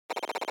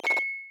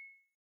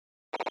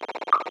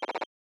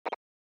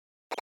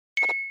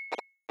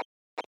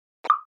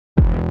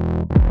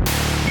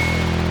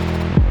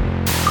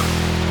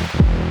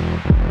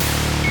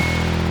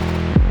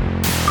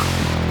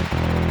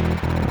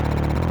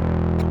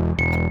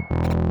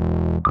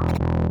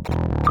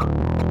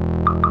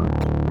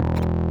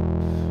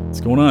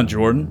going on,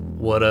 Jordan?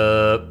 What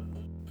up?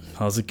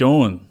 How's it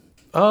going?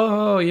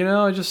 Oh,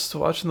 just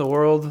watching the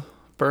world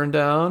burn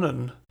down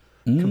and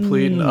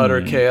complete and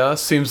utter chaos.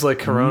 Seems like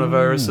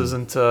coronavirus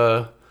isn't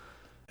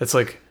it's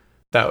like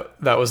that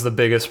was the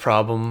biggest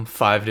problem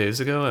 5 days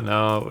ago, and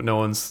now no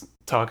one's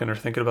talking or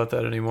thinking about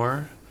that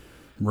anymore.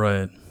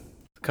 Right.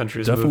 The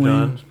country's Definitely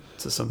moved on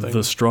to something.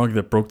 The straw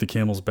that broke the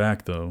camel's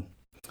back, though.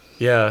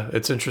 Yeah,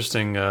 it's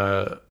interesting.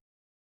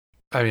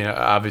 I mean,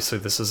 obviously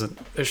this is an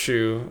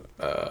issue.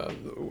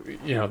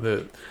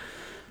 The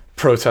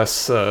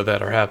protests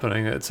that are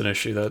happening, it's an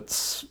issue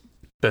that's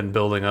been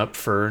building up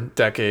for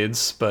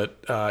decades.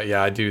 But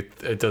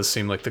it does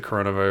seem like the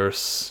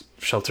coronavirus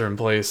shelter in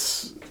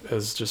place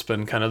has just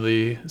been kind of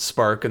the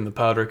spark in the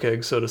powder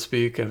keg, so to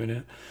speak. I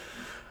mean,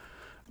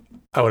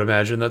 I would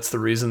imagine that's the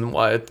reason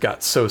why it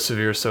got so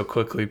severe so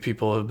quickly.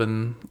 People have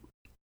been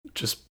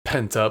just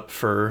pent up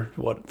for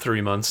 3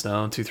 months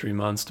now, 2-3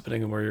 months,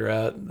 depending on where you're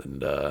at.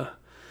 And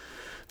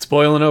it's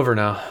boiling over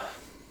now.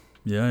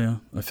 Yeah.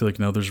 I feel like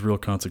now there's real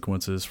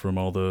consequences from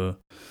all the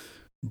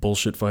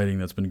bullshit fighting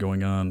that's been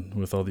going on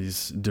with all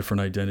these different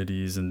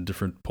identities and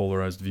different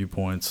polarized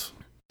viewpoints.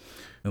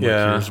 And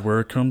here's where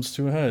it comes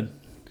to a head.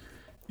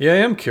 Yeah, I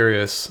am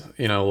curious,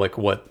 like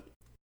what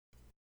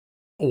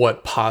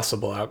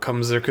possible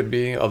outcomes there could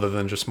be other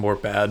than just more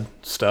bad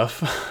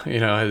stuff.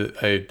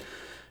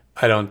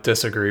 I don't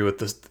disagree with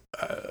this,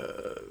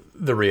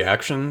 the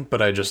reaction,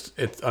 but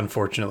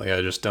unfortunately,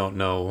 I just don't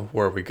know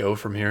where we go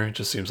from here. It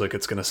just seems like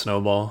it's going to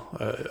snowball,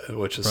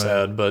 which is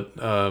sad. But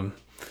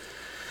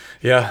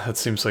it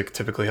seems like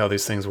typically how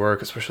these things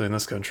work, especially in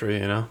this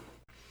country,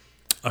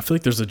 I feel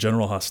like there's a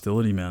general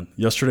hostility, man.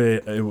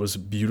 Yesterday, it was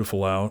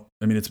beautiful out.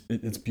 I mean,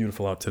 it's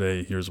beautiful out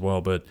today here as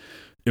well, but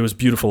it was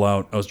beautiful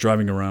out. I was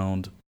driving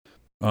around.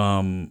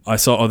 I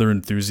saw other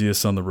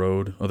enthusiasts on the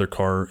road, other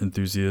car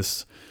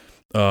enthusiasts.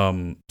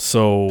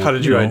 So how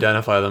did you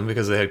identify them?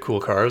 Because they had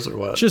cool cars or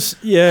what? Just,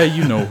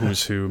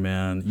 who's who,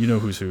 man. You know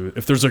who's who.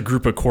 If there's a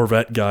group of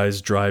Corvette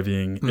guys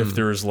driving, if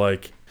there's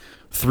like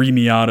 3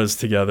 Miatas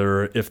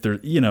together, if there,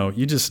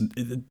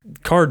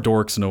 car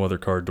dorks know other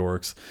car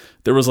dorks.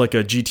 There was like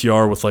a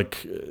GTR with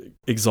like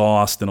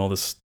exhaust and all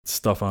this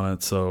stuff on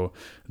it. So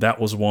that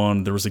was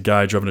one. There was a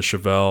guy driving a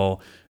Chevelle.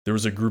 There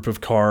was a group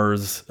of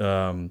cars.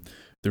 There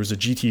was a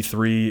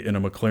GT3 and a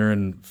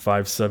McLaren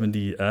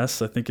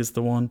 570S, I think is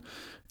the one,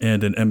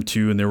 and an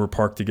M2, and they were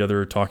parked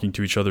together talking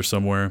to each other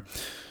somewhere.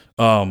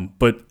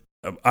 But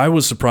I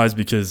was surprised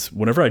because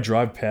whenever I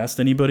drive past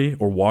anybody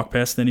or walk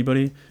past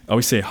anybody, I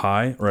always say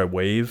hi or I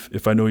wave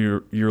if I know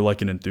you're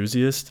like an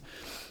enthusiast.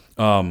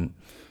 It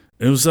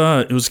was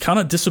kind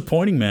of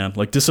disappointing, man.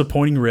 Like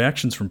disappointing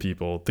reactions from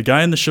people. The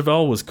guy in the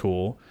Chevelle was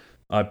cool.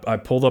 I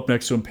pulled up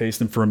next to him, paced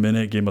him for a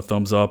minute, gave him a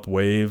thumbs up,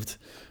 waved.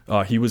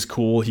 He was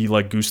cool. He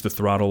like goosed the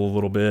throttle a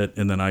little bit,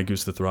 and then I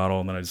goosed the throttle,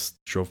 and then I just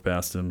drove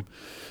past him.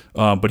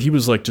 But he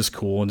was like just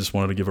cool and just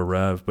wanted to give a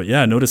rev. But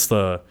yeah, I noticed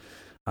I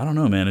don't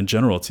know, man. In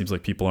general, it seems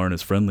like people aren't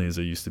as friendly as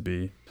they used to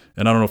be.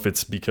 And I don't know if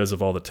it's because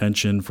of all the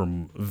tension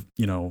from,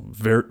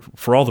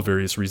 for all the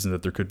various reasons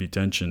that there could be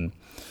tension.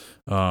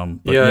 I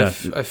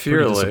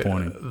fear like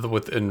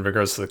in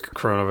regards to the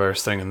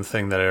coronavirus thing, and the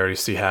thing that I already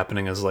see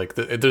happening is like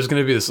there's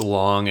going to be this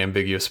long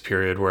ambiguous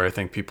period where I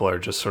think people are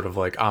just sort of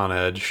like on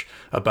edge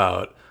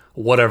about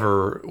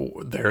whatever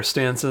their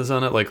stance is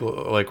on it. Like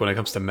when it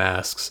comes to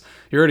masks,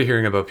 you're already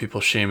hearing about people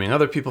shaming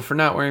other people for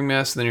not wearing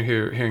masks, and then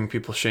you're hearing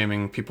people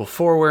shaming people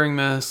for wearing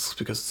masks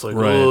because it's like,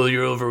 oh,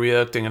 you're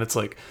overreacting. And it's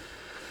like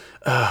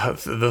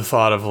the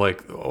thought of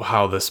like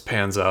how this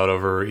pans out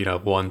over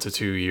 1 to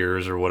 2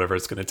 years or whatever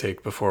it's going to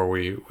take before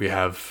we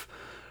have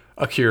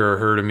a cure or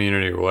herd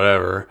immunity or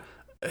whatever.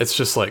 It's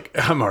just like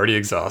I'm already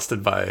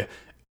exhausted by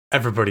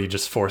everybody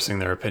just forcing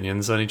their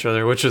opinions on each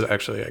other, which is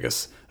actually, I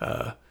guess,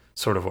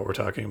 sort of what we're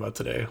talking about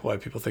today. Why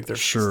people think their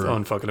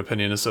own fucking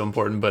opinion is so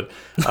important. But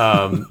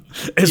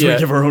as we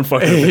give our own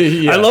fucking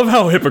opinion. I love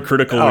how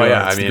hypocritical we are.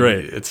 Yeah, it's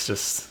great. It's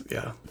just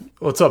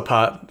What's up,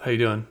 Pot? How you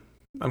doing?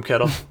 I'm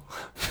Kettle.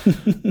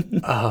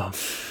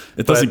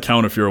 It doesn't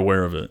count if you're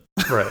aware of it.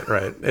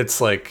 Right. It's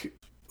like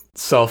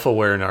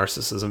self-aware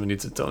narcissism. It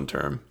needs its own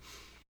term.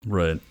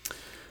 Right.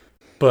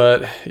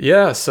 But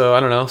yeah, so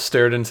I don't know.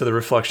 Stared into the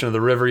reflection of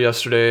the river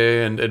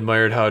yesterday and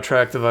admired how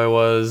attractive I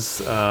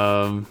was.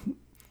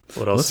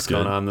 What else is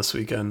going on this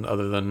weekend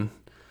other than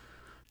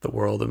the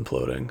world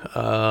imploding?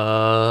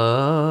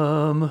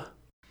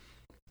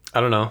 I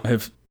don't know. I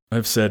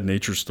have sad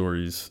nature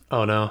stories.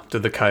 Oh no!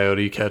 Did the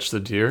coyote catch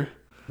the deer?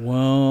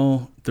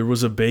 Well, there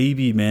was a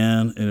baby,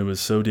 man, and it was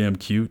so damn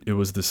cute. It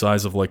was the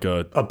size of like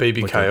a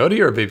baby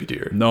coyote or a baby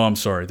deer? No, I'm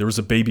sorry. There was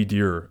a baby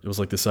deer. It was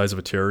like the size of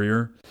a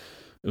terrier.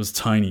 It was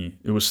tiny.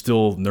 It was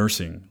still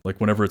nursing. Like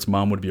whenever its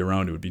mom would be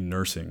around, it would be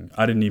nursing.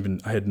 I don't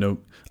know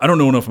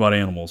enough about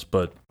animals,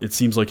 but it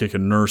seems like it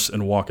can nurse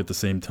and walk at the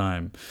same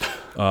time.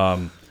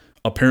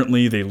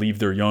 Apparently they leave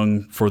their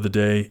young for the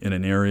day in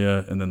an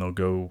area, and then they'll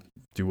go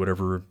do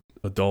whatever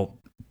adult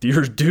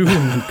deer do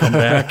and then come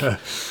back.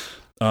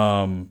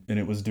 And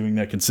it was doing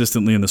that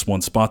consistently in this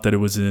one spot that it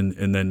was in.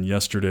 And then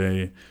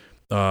yesterday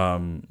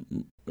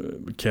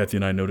Kathy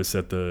and I noticed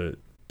that the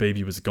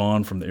baby was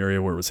gone from the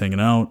area where it was hanging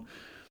out,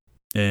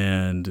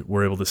 and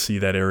we're able to see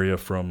that area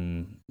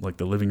from like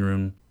the living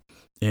room.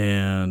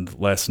 And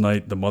last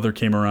night the mother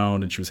came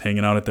around and she was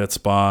hanging out at that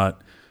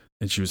spot,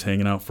 and she was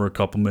hanging out for a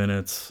couple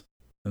minutes,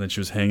 and then she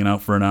was hanging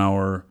out for an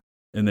hour,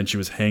 and then she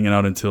was hanging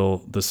out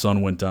until the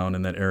sun went down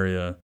in that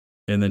area,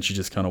 and then she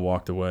just kind of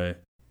walked away.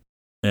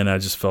 And I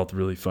just felt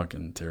really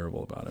fucking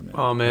terrible about it, man.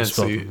 Oh man,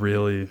 so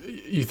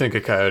you think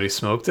a coyote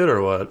smoked it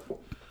or what?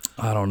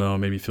 I don't know, it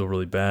made me feel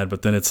really bad.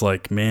 But then it's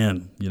like,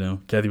 man,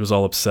 Kathy was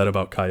all upset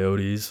about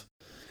coyotes.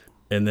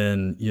 And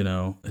then,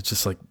 it's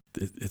just like,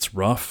 it's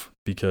rough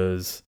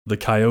because the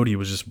coyote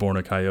was just born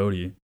a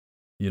coyote,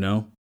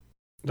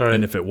 Right.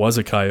 And if it was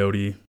a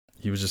coyote,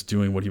 he was just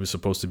doing what he was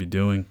supposed to be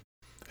doing.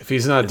 If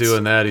he's not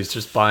doing that, he's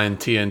just buying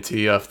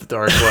TNT off the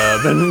dark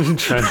web and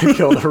trying to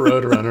kill the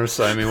roadrunner.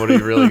 So, I mean, what are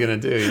you really going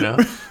to do,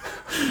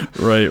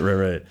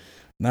 Right.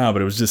 No,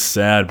 but it was just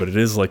sad. But it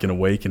is like an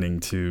awakening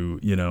to,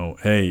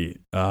 hey,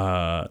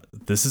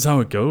 this is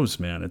how it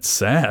goes, man. It's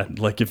sad.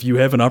 Like, if you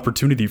have an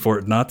opportunity for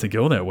it not to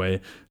go that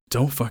way,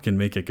 don't fucking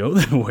make it go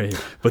that way.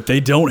 But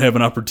they don't have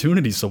an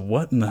opportunity. So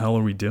what in the hell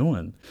are we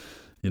doing?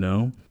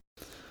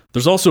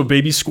 There's also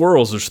baby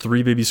squirrels. There's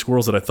 3 baby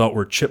squirrels that I thought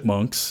were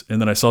chipmunks,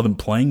 and then I saw them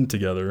playing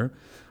together.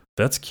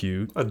 That's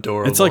cute.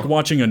 Adorable. It's like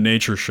watching a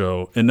nature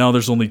show, and now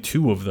there's only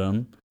 2 of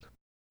them.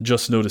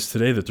 Just noticed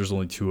today that there's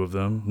only 2 of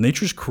them.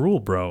 Nature's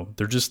cruel, bro.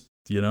 They're just,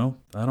 I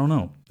don't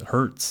know. It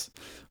hurts.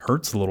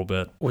 Hurts a little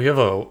bit. We have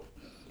a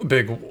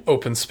big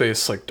open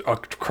space like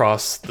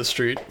across the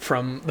street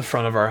from the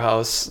front of our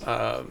house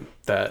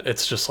that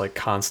it's just like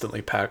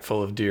constantly packed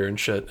full of deer and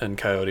shit and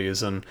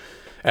coyotes. And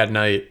at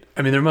night,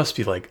 I mean, there must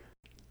be like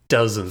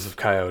dozens of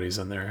coyotes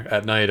in there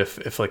at night.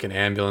 If like an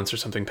ambulance or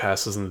something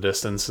passes in the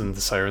distance and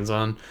the siren's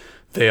on,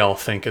 they all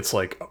think it's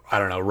like, I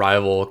don't know,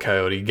 rival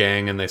coyote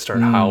gang, and they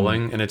start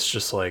howling, and it's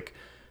just like,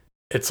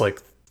 it's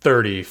like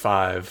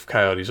 35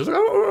 coyotes just like,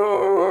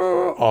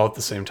 all at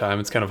the same time.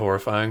 It's kind of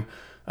horrifying.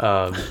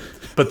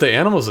 But the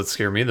animals that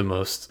scare me the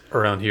most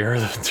around here are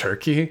the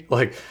turkey.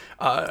 Like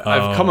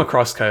I've come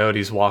across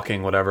coyotes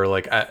walking, whatever.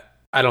 Like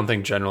I don't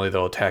think generally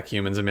they'll attack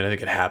humans. I mean, I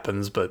think it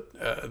happens, but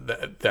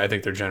I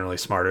think they're generally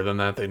smarter than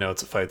that. They know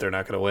it's a fight they're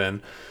not going to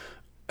win.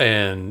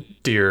 And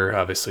deer,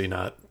 obviously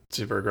not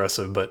super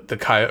aggressive, but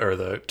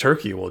the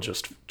turkey will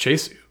just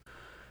chase you.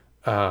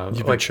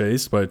 You've been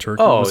chased by a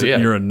turkey? Oh, was it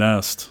near a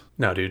nest?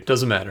 No, dude,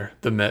 doesn't matter.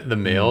 The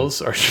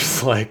males are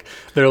just like,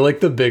 they're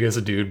like the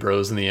biggest dude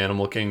bros in the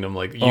animal kingdom.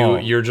 Like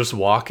you're just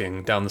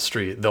walking down the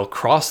street, they'll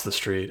cross the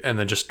street and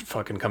then just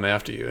fucking come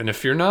after you. And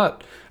if you're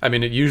not, I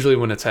mean, usually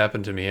when it's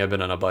happened to me, I've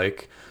been on a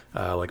bike,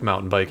 like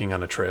mountain biking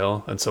on a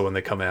trail. And so when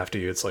they come after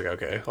you, it's like,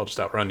 okay, I'll just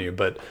outrun you.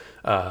 But,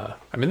 I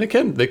mean, they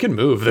can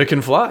move, they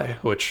can fly,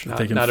 which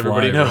not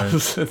everybody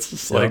knows. Right? It's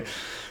just like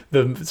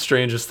the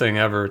strangest thing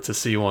ever to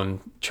see one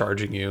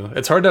charging you.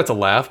 It's hard not to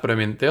laugh, but I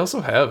mean, they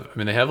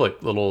have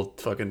like little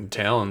fucking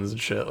talons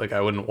and shit. Like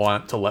I wouldn't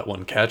want to let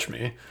one catch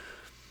me.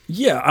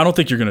 Yeah, I don't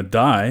think you're gonna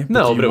die.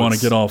 No, but you want to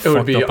get all fucked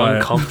up. It would be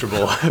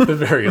uncomfortable at the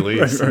very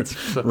least.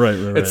 Right.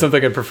 It's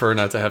something I'd prefer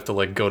not to have to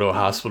like go to a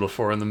hospital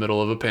for in the middle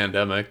of a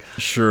pandemic.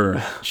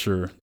 Sure.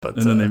 But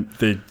and then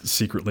they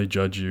secretly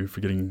judge you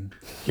for getting.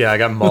 Yeah, I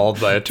got mauled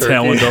by a turkey.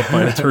 Taloned up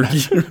by a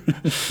turkey.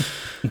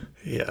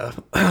 Yeah.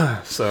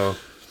 So.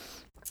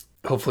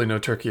 Hopefully no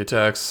turkey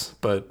attacks,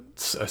 but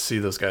I see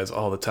those guys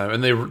all the time,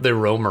 and they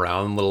roam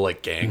around in little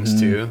like gangs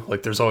too.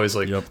 Like there's always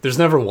like there's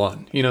never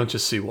one. You don't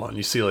just see one.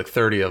 You see like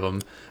 30 of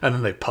them, and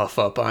then they puff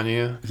up on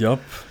you.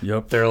 Yep.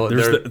 They're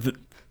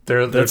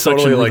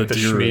totally like the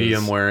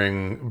schmedium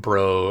wearing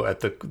bro at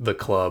the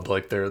club.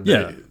 Like they're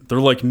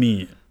like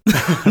me.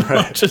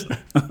 Right.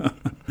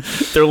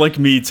 They're like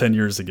me 10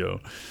 years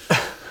ago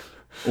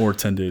or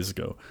 10 days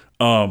ago.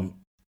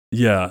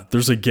 Yeah,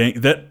 there's a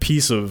gang, that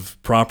piece of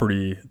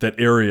property, that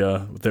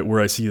area where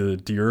I see the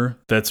deer,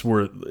 that's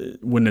where,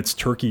 when it's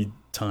turkey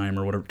time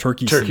or whatever,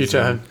 turkey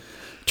season,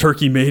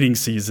 turkey mating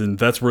season,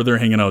 that's where they're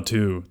hanging out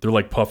too. They're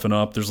like puffing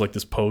up. There's like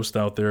this post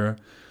out there,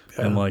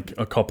 and like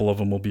a couple of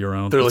them will be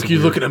around. They're like, you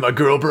looking at my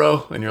girl,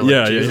 bro? And you're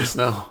like, Jesus,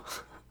 no.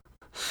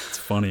 It's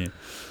funny.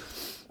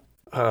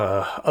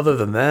 Other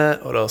than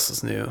that, what else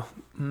is new?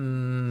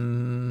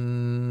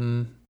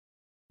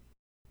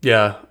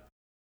 Yeah.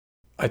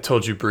 I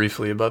told you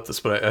briefly about this,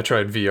 but I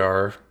tried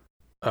VR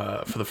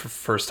for the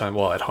first time.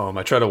 Well, at home,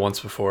 I tried it once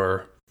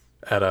before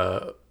at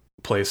a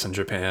place in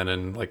Japan,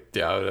 and like,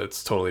 yeah,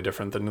 it's totally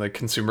different than like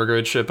consumer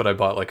grade shit. But I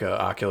bought like a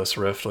Oculus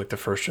Rift, like the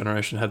first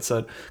generation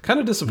headset.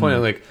 Kind of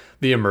disappointing. Like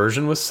the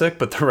immersion was sick,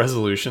 but the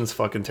resolution's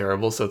fucking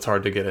terrible, so it's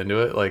hard to get into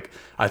it. Like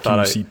I thought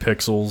I see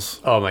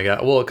pixels. Oh my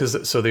god! Well,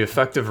 because so the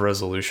effective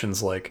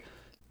resolution's like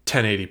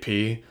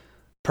 1080p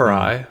per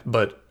eye,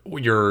 but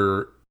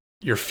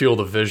your field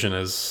of vision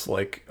is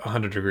like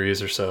 100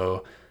 degrees or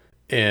so,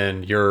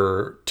 and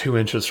you're 2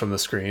 inches from the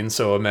screen.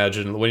 So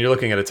imagine when you're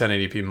looking at a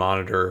 1080p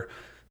monitor,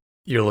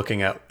 you're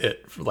looking at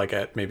it like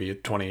at maybe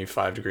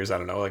 25 degrees. I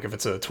don't know. Like if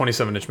it's a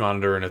 27-inch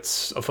monitor and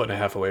it's a foot and a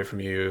half away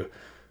from you,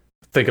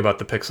 think about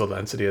the pixel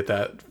density at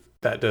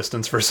that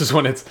distance versus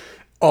when it's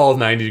all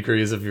 90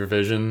 degrees of your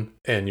vision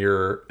and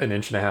you're an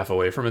inch and a half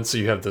away from it. So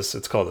you have this,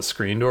 it's called the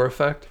screen door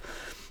effect,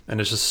 and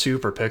it's just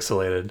super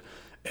pixelated,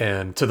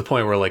 and to the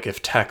point where like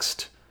if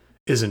text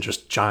isn't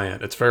just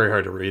giant, it's very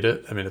hard to read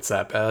it. I mean, it's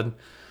that bad.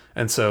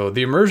 And so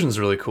the immersion's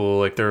really cool.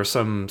 Like there are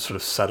some sort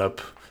of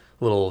setup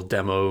little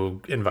demo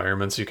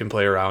environments you can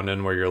play around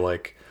in where you're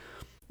like,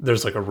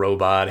 there's like a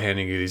robot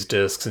handing you these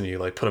discs and you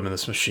like put them in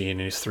this machine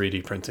and he's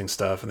 3D printing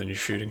stuff and then you're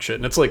shooting shit.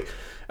 And it's like,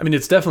 I mean,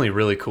 it's definitely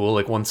really cool.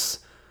 Like once,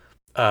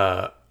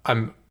 I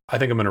think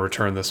I'm going to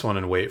return this one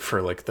and wait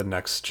for like the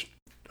next,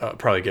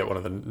 probably get one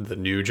of the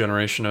new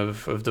generation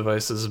of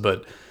devices,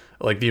 but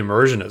like the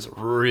immersion is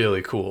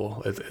really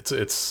cool.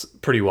 It's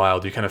pretty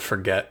wild. You kind of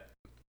forget,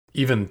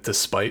 even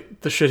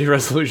despite the shitty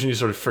resolution, you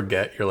sort of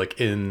forget you're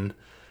like in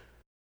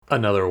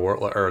another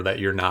world, or that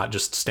you're not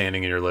just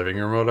standing in your living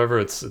room or whatever.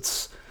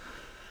 It's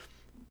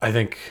I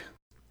think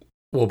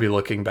we'll be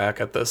looking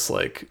back at this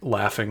like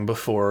laughing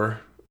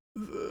before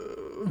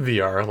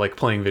VR, like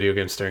playing video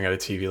games staring at a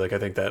TV. Like I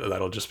think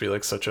that'll just be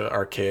like such an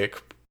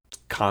archaic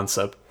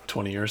concept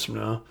 20 years from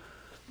now.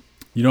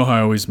 You know how I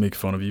always make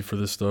fun of you for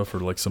this stuff,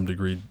 or like some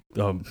degree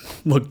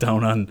look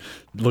down on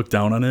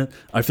it?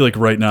 I feel like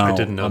right now I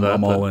didn't know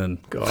I'm all in.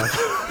 Go on.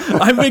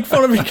 I make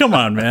fun of you. Come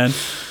on, man.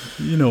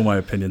 You know my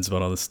opinions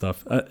about all this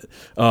stuff.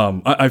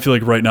 I feel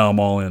like right now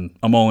I'm all in.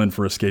 I'm all in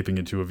for escaping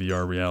into a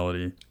VR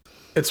reality.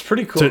 It's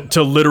pretty cool.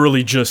 To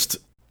literally just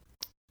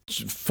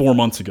 4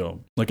 months ago.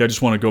 Like I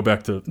just want to go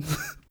back to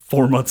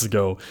 4 months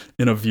ago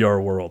in a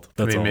VR world.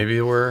 That's all. Maybe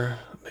we're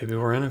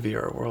in a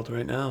VR world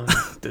right now.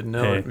 Didn't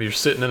know Hey, it. You're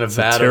sitting in a it's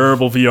vat. a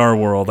terrible VR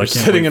world. You're I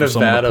can't sitting wait in a for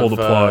someone vat to pull the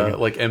plug.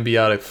 like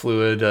embiotic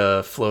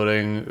fluid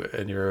floating,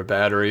 and you're a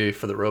battery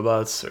for the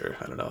robots, or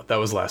I don't know. That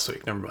was last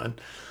week. Never mind.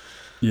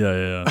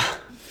 Yeah.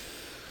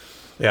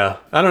 Yeah,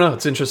 I don't know.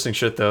 It's interesting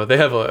shit though. They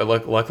have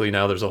luckily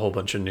now there's a whole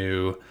bunch of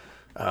new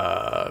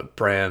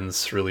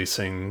brands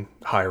releasing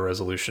high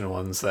resolution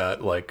ones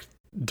that like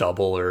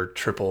double or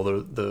triple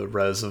the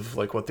res of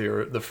like what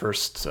the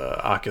first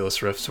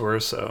Oculus Rifts were.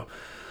 So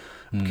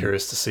I'm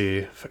curious to see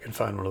if I can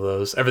find one of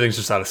those. Everything's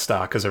just out of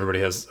stock because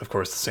everybody has, of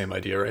course, the same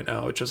idea right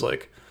now, which is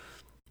like,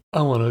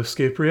 I want to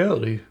escape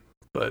reality.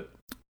 But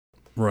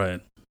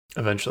right.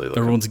 Eventually,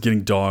 everyone's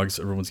getting dogs.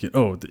 Everyone's getting.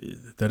 Oh,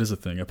 that is a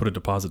thing. I put a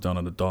deposit down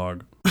on a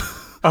dog.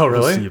 Oh,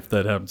 really? We'll see if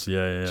that happens.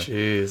 Yeah.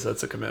 Jeez,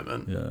 that's a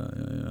commitment.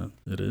 Yeah.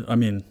 It is. I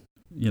mean,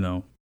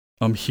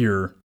 I'm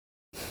here.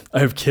 I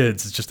have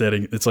kids. It's just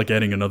adding. It's like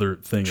adding another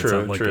thing.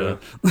 True. It's not like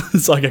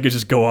it's like I could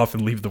just go off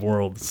and leave the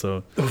world.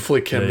 So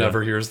hopefully Kim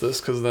never hears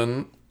this, because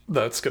then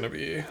that's going to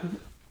be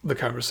the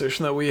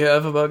conversation that we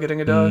have about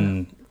getting a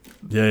dog.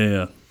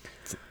 Yeah.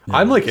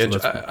 I'm like,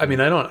 I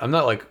mean, I'm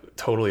not like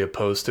totally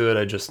opposed to it.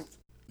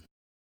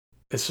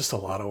 It's just a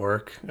lot of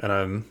work, and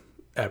I'm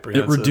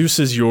apprehensive. It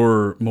reduces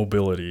your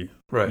mobility,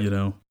 right?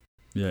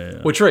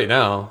 Yeah. Which right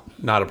now,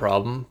 not a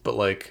problem, but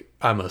like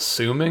I'm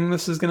assuming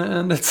this is going to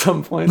end at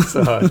some point,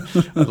 so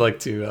I'd like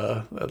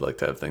to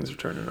have things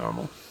return to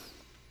normal.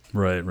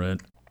 Right.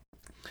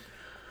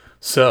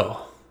 So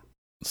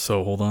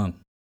hold on.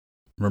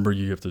 Remember,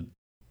 you have to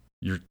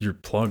your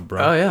plug,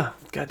 bro. Oh yeah,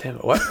 god damn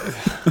it! What?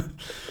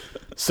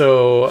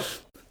 So.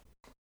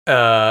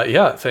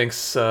 Yeah,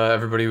 thanks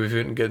everybody. We've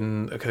been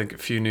getting, I think, a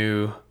few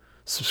new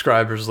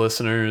subscribers,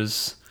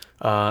 listeners.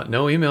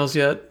 No emails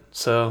yet,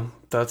 so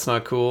that's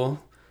not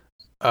cool.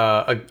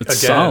 It's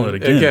solid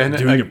again,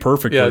 doing it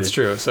perfectly. Yeah, it's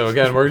true. So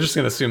again, we're just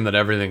going to assume that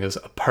everything is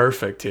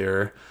perfect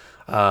here.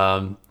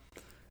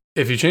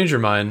 If you change your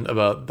mind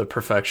about the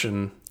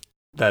perfection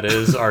that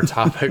is our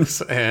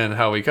topics and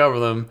how we cover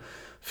them,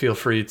 feel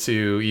free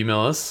to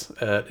email us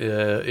at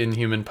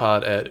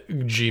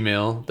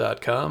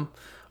inhumanpod@gmail.com.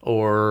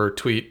 Or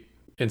tweet,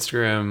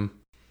 Instagram,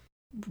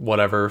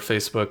 whatever,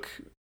 Facebook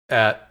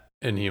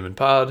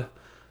 @InhumanPod.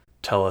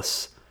 Tell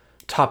us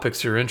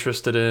topics you're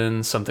interested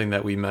in, something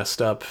that we messed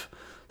up,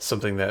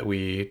 something that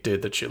we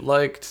did that you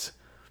liked.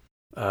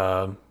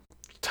 Tell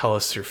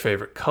us your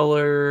favorite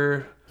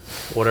color,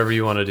 whatever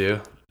you want to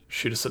do.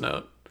 Shoot us a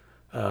note.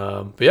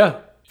 But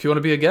yeah, if you want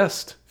to be a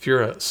guest, if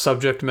you're a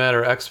subject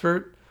matter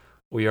expert,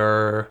 we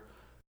are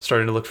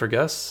starting to look for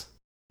guests.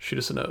 Shoot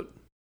us a note.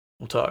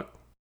 We'll talk.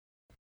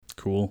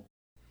 Cool.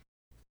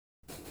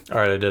 All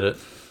right, I did it.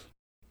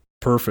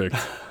 Perfect.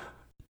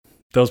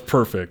 That was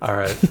perfect. All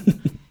right. I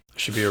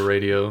should be a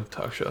radio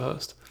talk show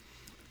host.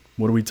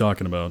 What are we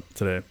talking about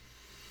today?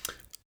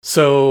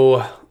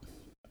 So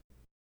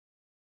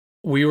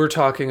we were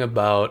talking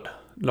about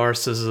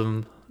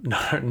narcissism,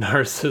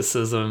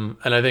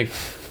 and I think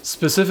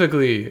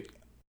specifically,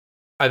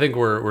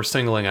 we're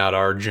singling out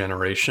our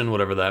generation,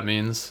 whatever that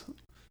means.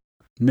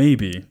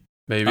 Maybe.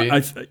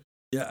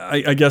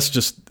 I guess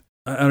just.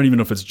 I don't even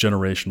know if it's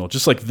generational.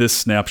 Just like this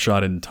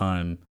snapshot in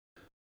time,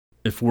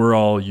 if we're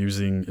all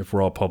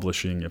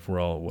publishing, if we're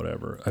all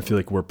whatever, I feel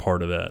like we're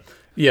part of that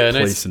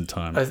place and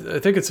time. I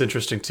think it's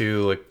interesting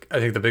too. Like,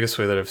 I think the biggest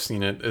way that I've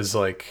seen it is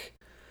like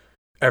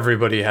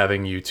everybody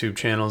having YouTube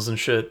channels and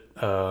shit,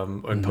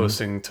 and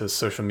posting to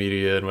social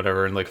media and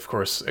whatever. And like, of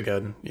course,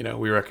 again,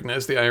 we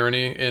recognize the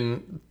irony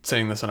in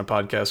saying this on a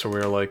podcast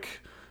where we're like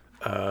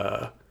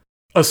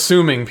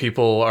assuming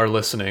people are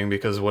listening,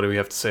 because what do we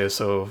have to say is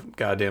so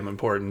goddamn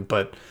important.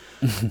 But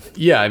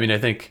yeah, I mean, I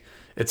think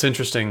it's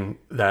interesting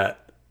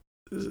that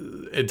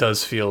it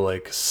does feel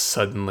like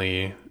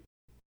suddenly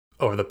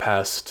over the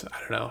past, I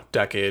don't know,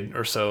 decade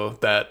or so,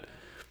 that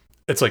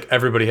it's like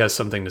everybody has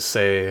something to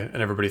say and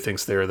everybody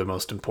thinks they're the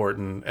most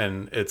important.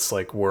 And it's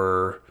like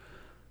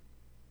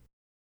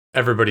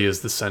everybody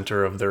is the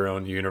center of their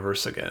own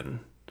universe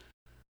again.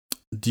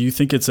 Do you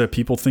think it's that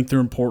people think they're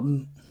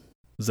important?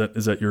 Is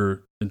that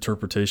your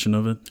interpretation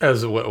of it?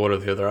 As what are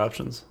the other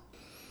options?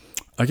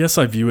 I guess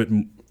I view it,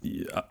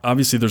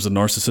 obviously there's a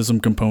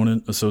narcissism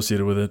component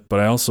associated with it, but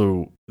I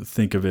also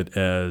think of it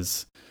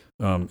as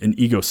an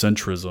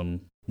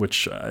egocentrism,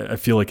 which I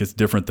feel like it's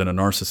different than a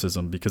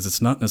narcissism, because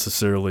it's not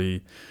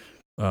necessarily,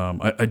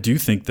 I do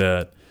think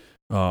that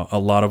a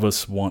lot of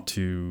us want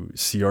to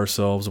see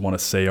ourselves, want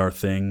to say our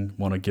thing,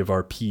 want to give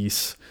our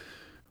piece,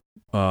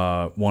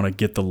 want to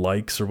get the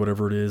likes or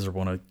whatever it is, or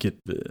want to get,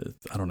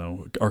 I don't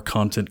know, our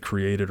content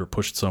created or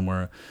pushed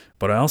somewhere.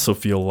 But I also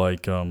feel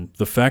like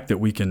the fact that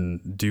we can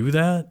do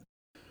that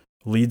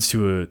leads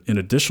to an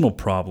additional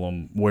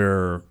problem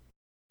where,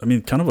 I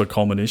mean, kind of a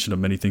culmination of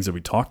many things that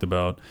we talked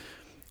about.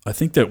 I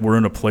think that we're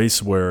in a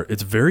place where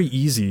it's very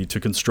easy to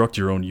construct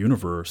your own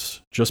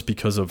universe just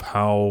because of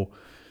how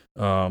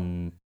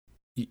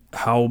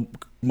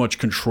much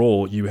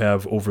control you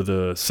have over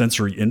the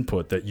sensory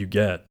input that you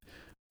get.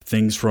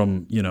 Things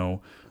from,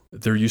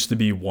 there used to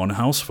be one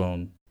house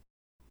phone.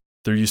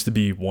 There used to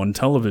be one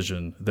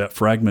television that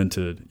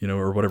fragmented,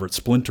 or whatever, it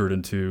splintered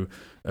into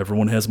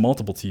everyone has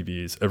multiple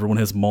TVs. Everyone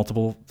has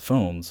multiple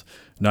phones.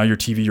 Now your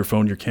TV, your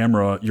phone, your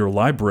camera, your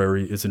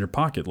library is in your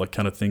pocket, like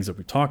kind of things that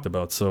we talked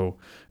about. So,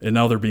 and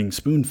now they're being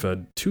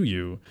spoon-fed to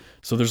you.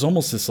 So there's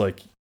almost this like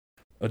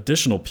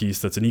additional piece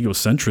that's an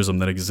egocentrism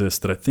that exists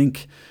that I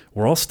think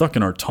we're all stuck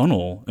in our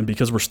tunnel. And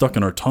because we're stuck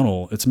in our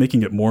tunnel, it's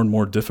making it more and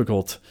more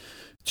difficult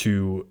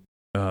to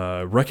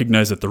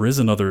recognize that there is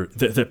another,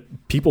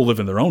 that people live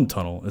in their own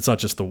tunnel. It's not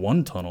just the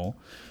one tunnel,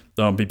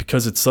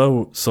 because it's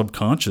so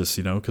subconscious,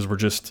 because we're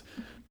just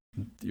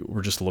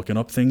looking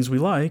up things we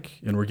like,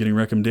 and we're getting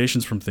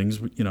recommendations from things,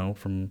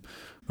 from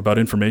about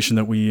information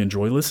that we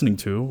enjoy listening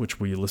to, which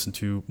we listen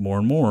to more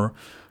and more.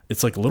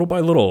 It's like little by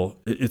little,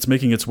 it's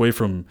making its way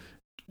from,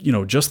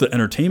 just the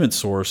entertainment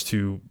source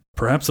to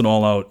perhaps an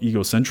all-out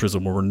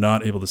egocentrism where we're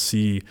not able to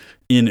see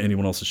in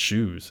anyone else's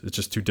shoes. It's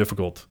just too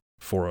difficult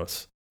for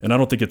us. And I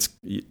don't think it's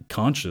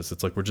conscious.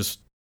 It's like we're just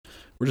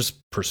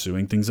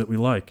pursuing things that we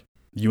like.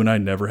 You and I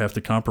never have to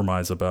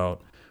compromise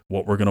about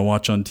what we're going to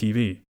watch on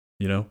TV.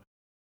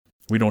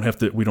 We don't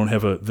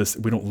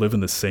live in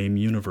the same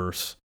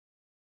universe.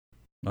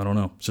 I don't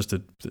know. It's just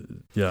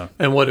yeah.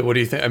 And what do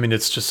you think? I mean,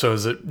 it's just, so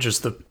is it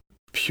just the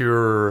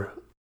pure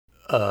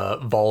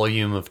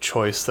volume of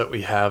choice that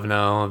we have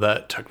now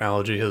that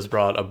technology has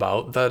brought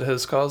about that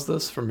has caused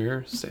this, from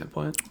your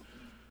standpoint?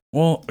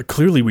 Well,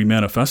 clearly we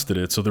manifested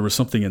it, so there was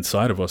something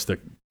inside of us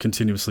that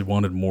continuously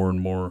wanted more and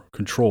more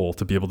control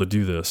to be able to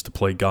do this, to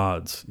play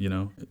gods,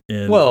 And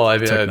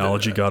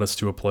technology got us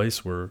to a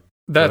place where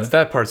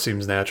that part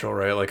seems natural,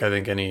 right? Like I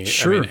think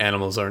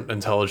animals aren't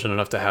intelligent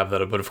enough to have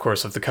that, but of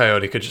course, if the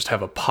coyote could just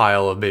have a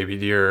pile of baby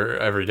deer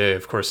every day,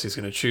 of course he's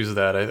going to choose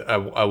that.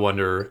 I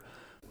wonder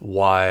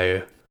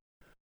why.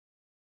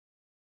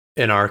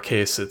 In our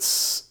case,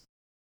 it's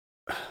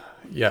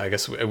I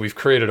guess we've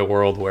created a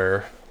world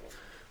where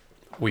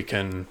we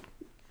can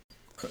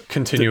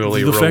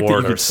continually the reward fact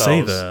that you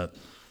ourselves. Could say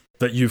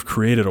that you've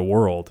created a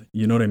world,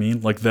 you know what I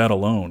mean? Like that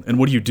alone. And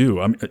what do you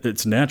do? I mean,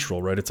 it's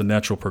natural, right? It's a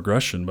natural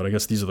progression, but I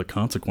guess these are the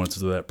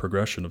consequences of that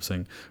progression of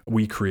saying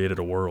we created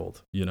a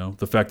world,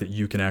 the fact that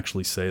you can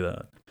actually say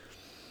that.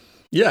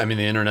 Yeah. I mean,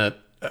 the internet,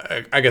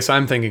 I guess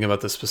I'm thinking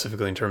about this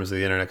specifically in terms of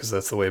the internet, because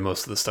that's the way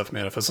most of the stuff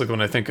manifests. Like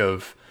when I think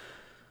of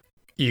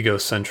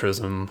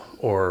egocentrism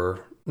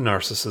or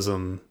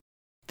narcissism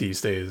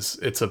these days,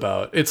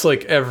 it's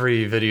like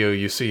every video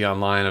you see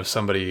online of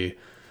somebody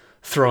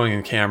throwing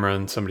a camera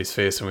in somebody's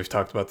face, and we've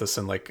talked about this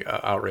in like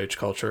outrage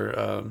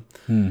culture.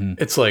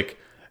 It's like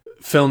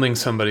filming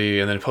somebody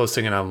and then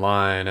posting it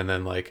online, and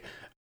then like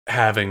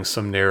having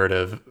some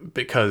narrative,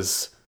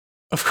 because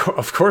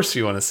of course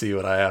you want to see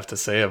what I have to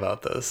say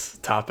about this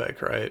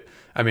topic, right?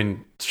 I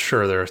mean,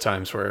 sure, there are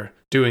times where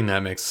doing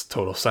that makes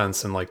total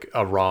sense, and like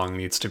a wrong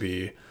needs to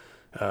be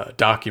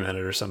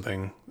documented or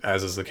something,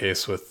 as is the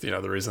case with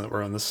the reason that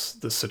we're in this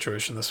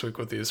situation this week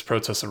with these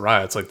protests and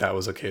riots. Like that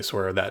was a case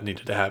where that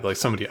needed to happen.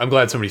 Like I'm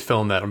glad somebody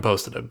filmed that and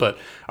posted it, but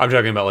I'm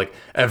talking about like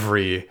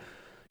every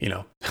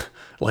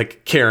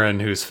like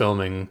Karen who's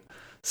filming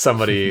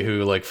somebody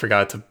who like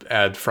forgot to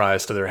add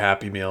fries to their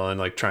Happy Meal and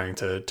like trying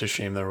to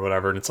shame them or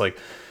whatever. And it's like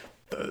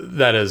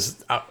that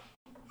is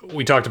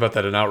we talked about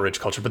that in outrage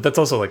culture, but that's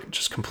also like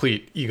just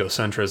complete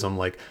egocentrism.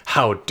 Like,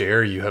 how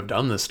dare you have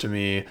done this to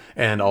me?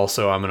 And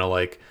also I'm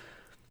going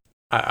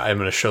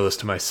to show this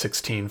to my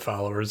 16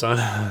 followers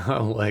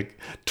on like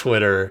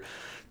Twitter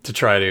to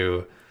try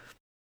to,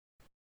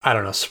 I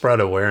don't know, spread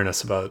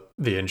awareness about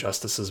the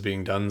injustices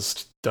being done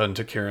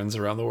to Karens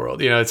around the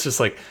world. It's just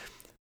like,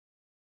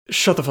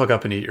 shut the fuck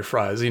up and eat your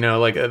fries.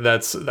 Like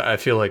I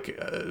feel like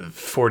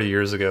 40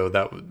 years ago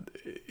that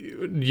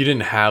you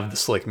didn't have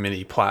this like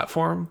mini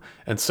platform.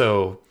 And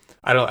so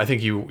I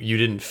think you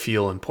didn't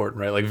feel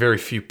important, right? Like very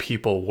few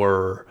people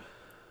were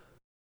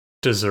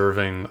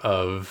deserving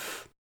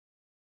of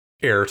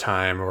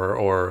airtime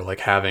or like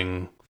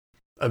having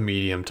a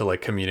medium to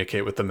like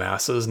communicate with the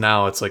masses.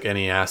 Now it's like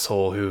any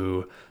asshole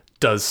who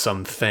does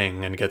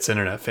something and gets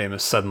internet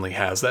famous suddenly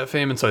has that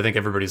fame. And so I think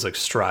everybody's like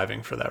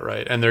striving for that,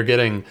 right? And they're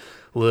getting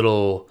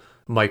little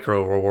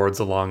micro rewards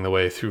along the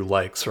way through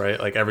likes, right?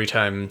 Like every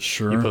time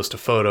you post a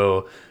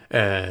photo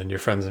and your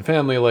friends and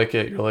family like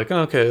it, you're like,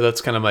 okay,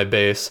 that's kind of my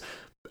base.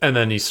 And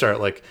then you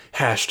start like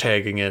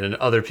hashtagging it and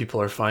other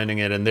people are finding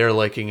it and they're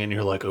liking it and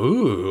you're like,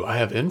 ooh, I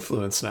have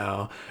influence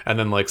now. And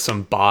then like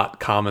some bot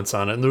comments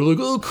on it and they're like,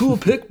 oh, cool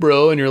pic,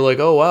 bro. And you're like,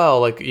 oh, wow.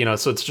 Like,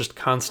 so it's just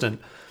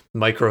constant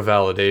micro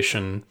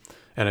validation.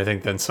 And I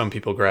think then some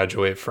people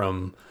graduate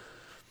from,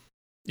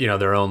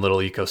 their own little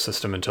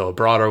ecosystem into a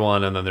broader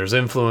one. And then there's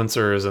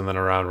influencers and then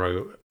around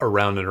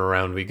and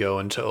around we go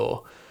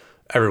until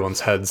everyone's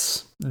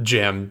heads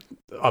jammed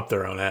up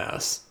their own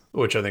ass,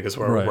 which I think is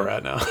where we're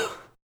at now.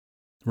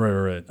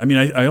 Right. I mean,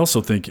 I also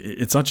think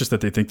it's not just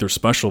that they think they're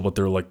special, but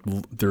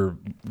they're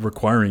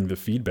requiring the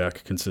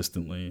feedback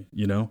consistently,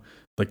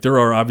 Like there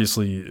are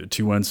obviously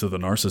two ends to the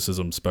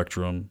narcissism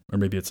spectrum, or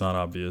maybe it's not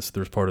obvious.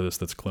 There's part of this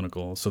that's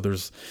clinical. So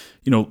there's,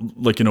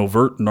 like an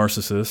overt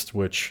narcissist,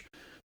 which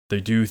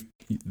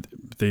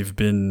they've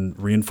been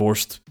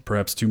reinforced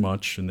perhaps too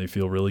much and they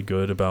feel really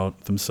good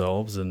about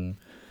themselves and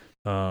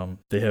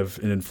they have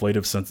an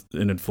inflated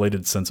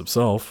sense of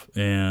self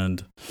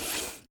and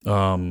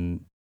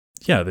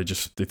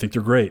they think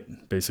they're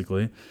great,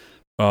 basically.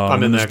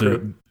 I'm in that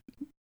group.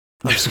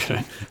 I'm just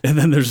kidding. And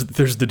then there's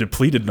the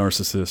depleted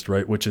narcissist,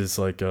 right? Which is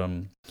like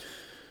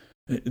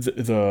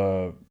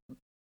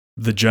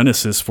the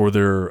genesis for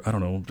their,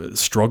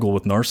 struggle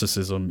with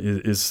narcissism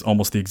is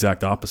almost the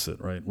exact opposite,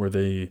 right? Where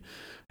they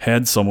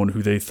had someone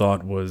who they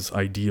thought was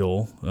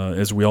ideal,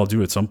 as we all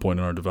do at some point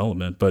in our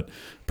development, but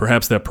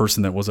perhaps that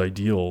person that was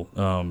ideal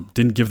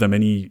didn't give them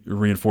any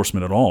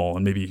reinforcement at all,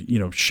 and maybe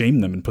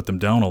shame them and put them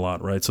down a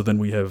lot, right? So then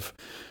we have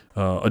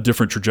a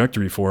different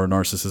trajectory for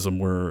narcissism,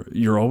 where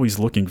you're always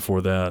looking for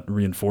that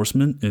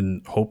reinforcement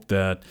and hope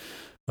that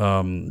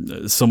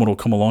someone will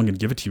come along and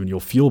give it to you and you'll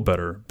feel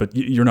better, but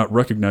you're not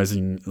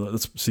recognizing,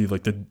 let's see,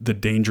 like the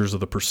dangers of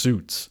the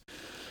pursuits.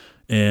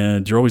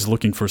 And you're always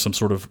looking for some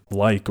sort of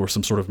like or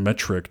some sort of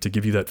metric to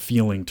give you that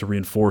feeling to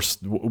reinforce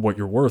what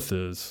your worth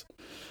is.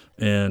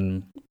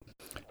 And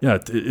yeah,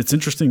 it's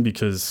interesting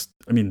because,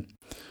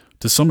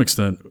 to some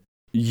extent,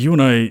 you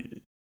and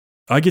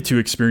I get to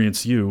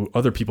experience you,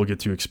 other people get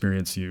to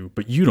experience you,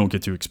 but you don't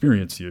get to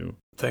experience you.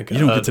 Thank God.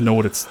 You don't get to know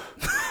what it's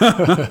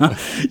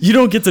you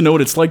don't get to know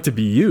what it's like to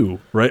be you,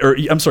 right? Or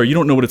I'm sorry, you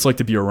don't know what it's like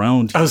to be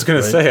around. I was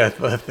going to say, I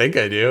think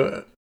I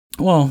do.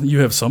 Well, you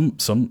have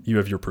you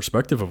have your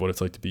perspective of what it's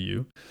like to be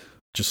you.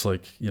 Just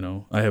like,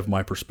 I have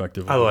my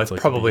perspective. Although I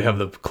probably have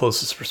the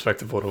closest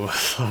perspective of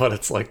what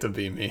it's like to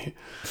be me.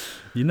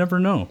 You never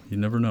know.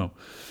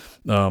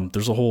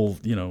 There's a whole,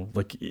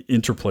 like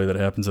interplay that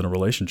happens in a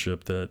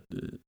relationship that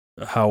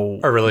how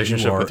a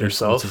relationship with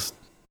yourself.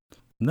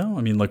 No,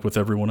 like with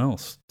everyone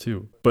else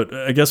too. But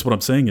I guess what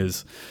I'm saying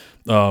is,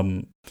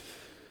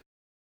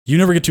 you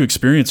never get to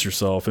experience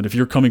yourself. And if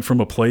you're coming from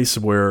a place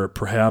where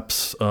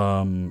perhaps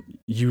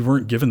you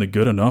weren't given the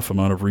good enough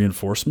amount of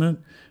reinforcement,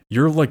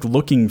 you're like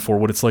looking for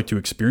what it's like to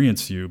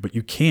experience you, but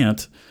you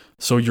can't.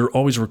 So you're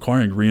always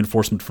requiring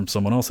reinforcement from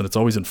someone else. And it's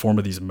always in form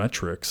of these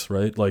metrics,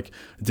 right? Like,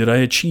 did I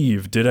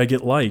achieve? Did I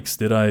get likes?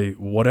 Did I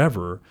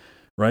whatever?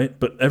 Right?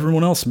 But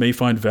everyone else may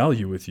find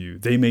value with you.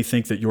 They may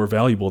think that you're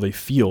valuable. They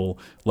feel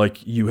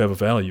like you have a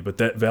value, but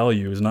that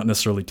value is not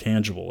necessarily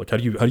tangible. Like, how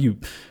do you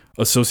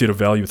associate a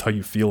value with how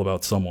you feel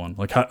about someone?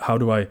 Like, how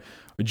do I,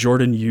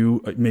 Jordan,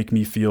 you make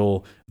me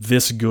feel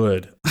this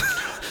good.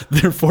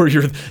 Therefore,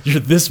 you're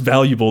this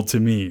valuable to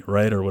me,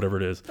 right? Or whatever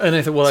it is. And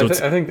I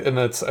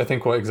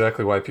think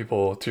exactly why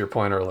people, to your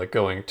point, are like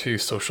going to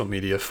social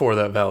media for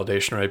that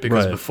validation, right?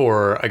 Because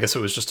before, I guess it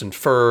was just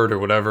inferred or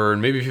whatever, and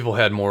maybe people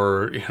had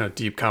more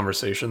deep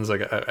conversations.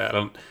 Like I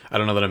don't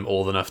know that I'm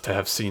old enough to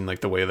have seen like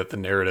the way that the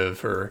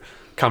narrative or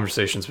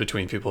conversations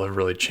between people have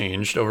really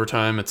changed over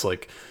time. It's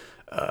like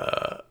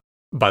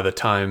by the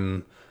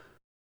time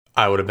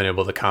I would have been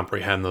able to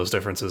comprehend those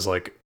differences,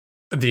 like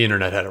the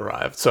internet had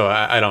arrived. So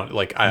I don't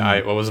like,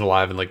 I wasn't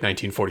alive in like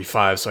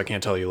 1945, so I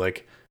can't tell you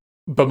like,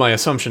 but my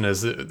assumption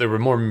is that there were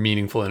more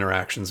meaningful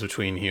interactions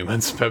between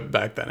humans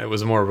back then. It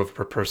was more of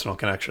a personal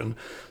connection.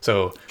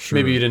 So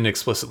maybe you didn't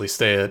explicitly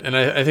say it. And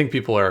I think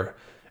people are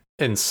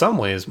in some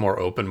ways more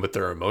open with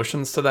their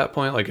emotions to that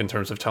point, like in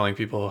terms of telling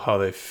people how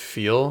they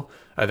feel.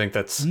 I think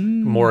that's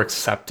more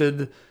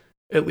accepted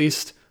at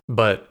least,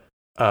 but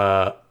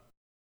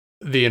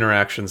the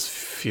interactions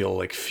feel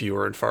like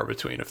fewer and far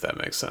between, if that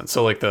makes sense.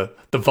 So like the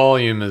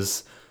volume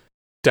is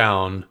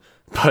down,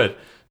 but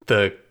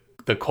the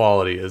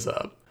quality is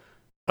up.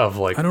 Of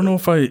like, I don't know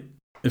if I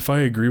if I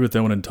agree with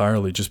that one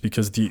entirely, just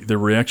because the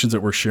reactions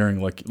that we're sharing,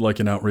 like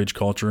in outrage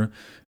culture,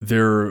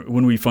 they're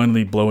when we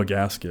finally blow a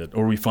gasket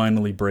or we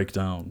finally break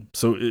down.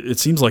 So it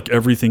seems like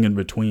everything in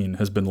between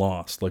has been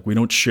lost. Like we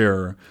don't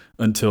share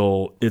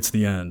until it's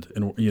the end,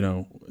 and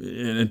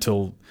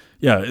until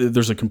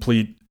there's a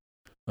complete.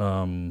 I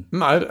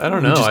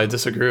don't know. I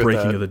disagree with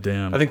breaking that. of the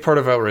dam. I think part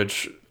of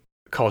outrage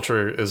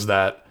culture is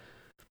that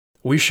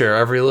we share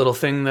every little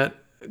thing that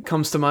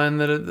comes to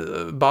mind that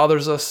it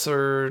bothers us,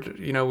 or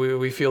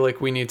we feel like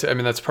we need to. I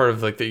mean, that's part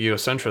of like the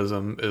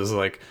egocentrism is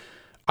like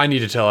I need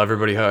to tell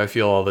everybody how I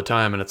feel all the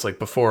time, and it's like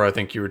before I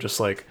think you were just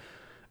like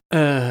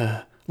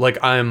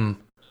I'm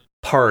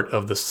part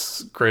of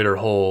this greater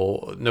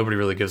whole. Nobody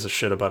really gives a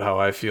shit about how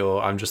I feel.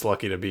 I'm just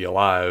lucky to be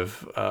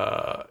alive.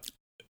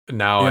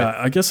 Now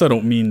I guess I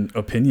don't mean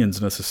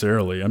opinions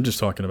necessarily. I'm just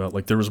talking about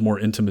like there was more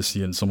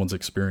intimacy in someone's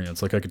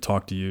experience. Like I could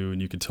talk to you and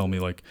you could tell me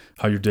like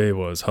how your day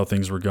was, how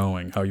things were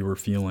going, how you were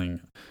feeling,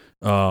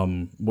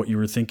 what you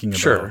were thinking about,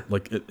 sure.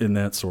 like in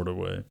that sort of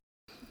way.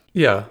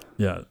 Yeah.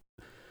 Yeah.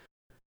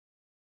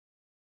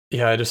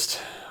 Yeah. I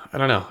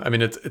don't know. I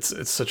mean,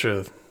 it's such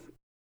a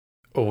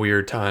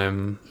weird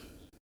time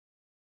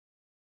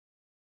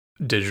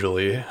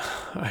digitally.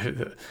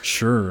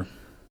 Sure.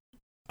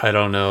 I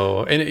don't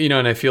know. And,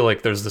 and I feel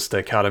like there's this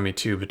dichotomy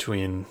too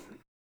between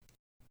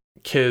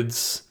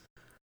kids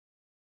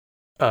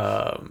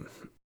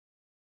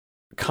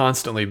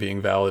constantly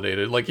being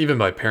validated. Like even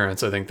by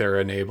parents, I think they're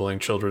enabling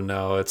children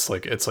now. It's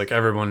like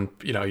everyone,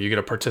 you get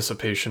a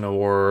participation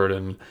award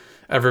and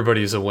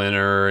everybody's a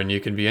winner and you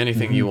can be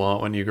anything you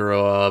want when you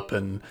grow up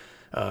and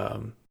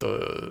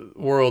the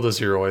world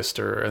is your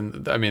oyster.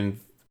 And I mean,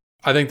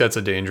 I think that's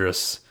a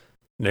dangerous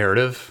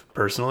narrative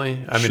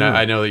personally. I mean, sure.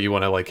 I know that you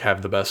want to like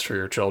have the best for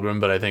your children,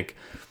 but I think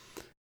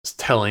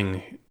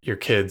telling your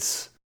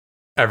kids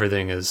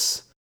everything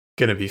is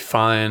going to be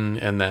fine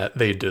and that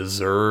they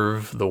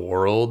deserve the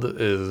world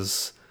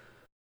is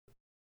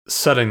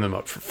setting them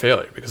up for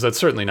failure, because that's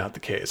certainly not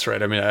the case,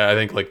 right? I mean, I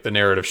think like the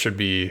narrative should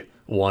be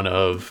one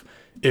of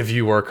if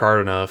you work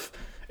hard enough,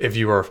 if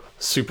you are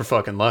super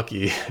fucking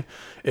lucky,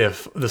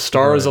 if the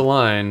stars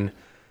align,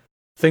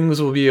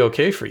 things will be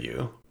okay for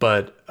you.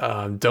 But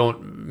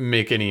don't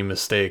make any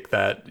mistake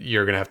that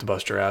you're going to have to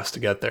bust your ass to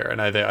get there.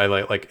 And I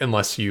like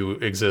unless you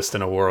exist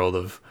in a world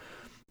of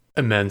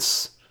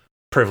immense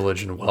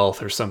privilege and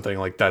wealth or something,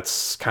 like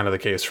that's kind of the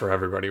case for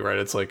everybody, right?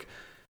 It's like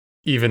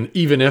even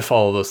if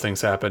all of those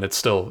things happen,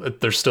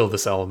 there's still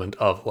this element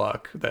of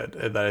luck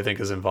that I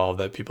think is involved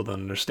that people don't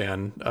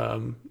understand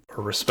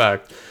or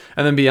respect.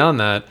 And then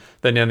beyond that,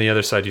 then on the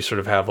other side, you sort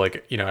of have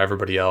like,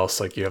 everybody else,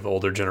 like you have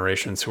older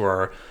generations who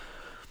are,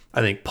 I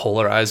think,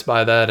 polarized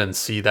by that and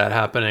see that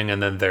happening. And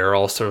then they're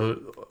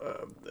also,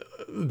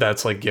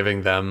 that's like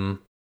giving them,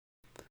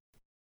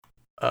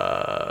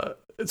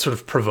 it's sort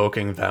of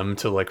provoking them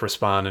to like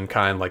respond in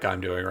kind, like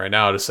I'm doing right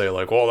now, to say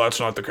like, well,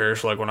 that's not the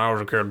case. Like when I was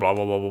a kid, blah,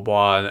 blah, blah, blah,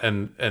 blah.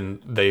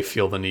 And they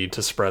feel the need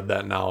to spread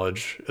that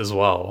knowledge as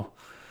well,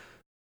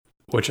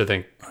 which I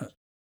think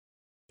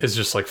is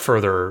just like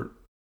further,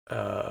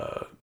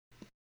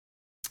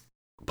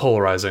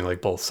 polarizing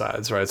like both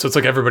sides, right? So it's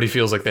like everybody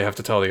feels like they have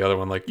to tell the other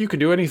one like you can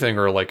do anything,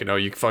 or like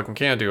you fucking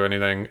can't do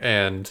anything,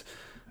 and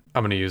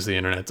I'm going to use the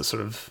internet to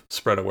sort of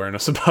spread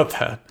awareness about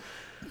that.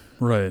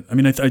 Right. I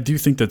mean, I do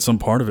think that some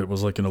part of it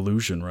was like an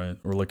illusion, right?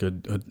 Or like a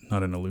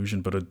not an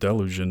illusion, but a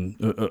delusion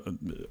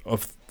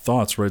of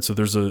thoughts, right? So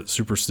there's a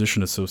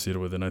superstition associated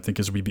with it. And I think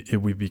as we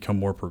become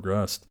more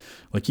progressed,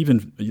 like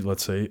even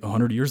let's say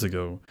 100 years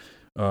ago,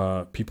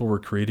 people were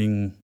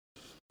creating.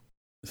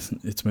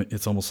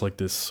 It's almost like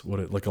this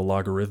like a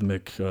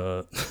logarithmic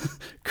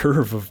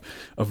curve of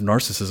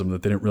narcissism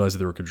that they didn't realize that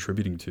they were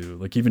contributing to.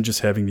 Like even just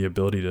having the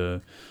ability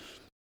to,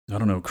 I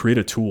don't know, create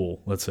a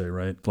tool, let's say,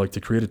 right? Like to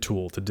create a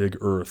tool, to dig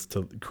earth,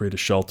 to create a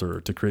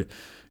shelter, to create,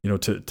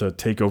 to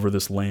take over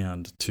this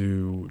land,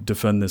 to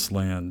defend this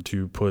land,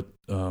 to put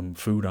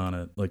food on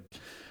it. Like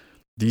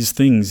these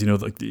things,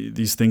 like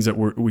these things that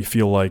we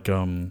feel like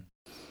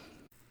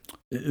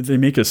they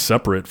make us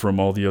separate from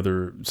all the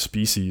other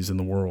species in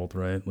the world,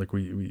 right? Like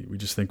we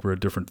just think we're a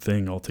different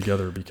thing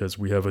altogether because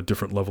we have a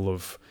different level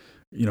of,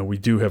 we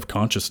do have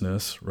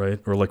consciousness,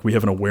 right? Or like we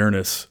have an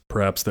awareness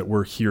perhaps that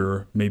we're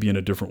here maybe in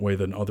a different way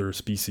than other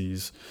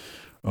species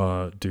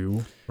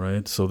do,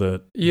 right? So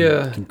that we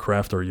can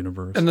craft our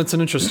universe. And that's an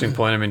interesting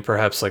point. I mean,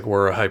 perhaps like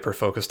we're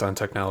hyper-focused on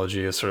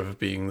technology as sort of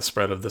being the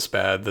spread of this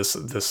bad,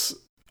 this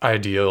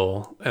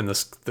ideal, and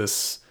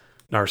this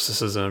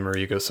narcissism or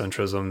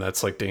egocentrism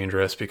that's like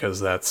dangerous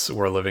because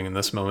we're living in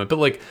this moment. But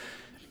like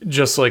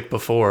just like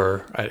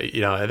before, I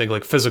think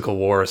like physical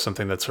war is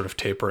something that's sort of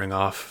tapering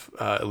off,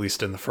 at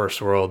least in the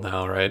first world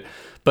now, right?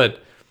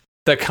 But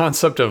that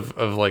concept of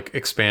like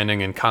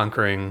expanding and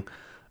conquering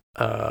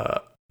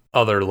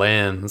other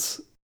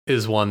lands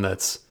is one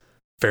that's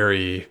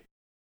very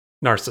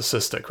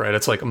narcissistic, right?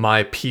 It's like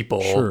my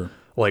people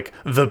like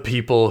the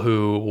people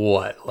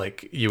who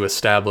like you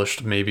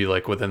established maybe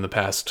like within the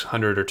past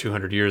 100 or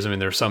 200 years. I mean,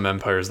 there's some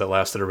empires that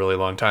lasted a really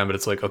long time, but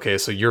it's like, okay,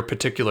 so your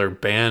particular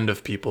band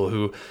of people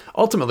who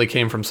ultimately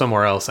came from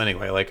somewhere else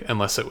anyway, like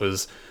unless it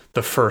was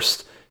the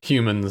first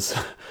humans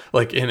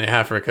like in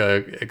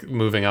Africa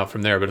moving out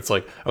from there. But it's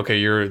like, okay,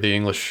 you're the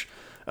English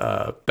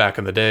back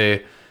in the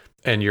day,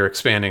 and you're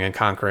expanding and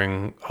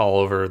conquering all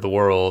over the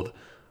world.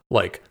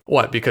 Like,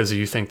 what? Because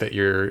you think that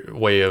your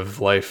way of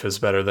life is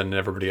better than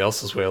everybody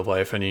else's way of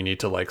life, and you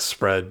need to like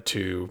spread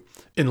to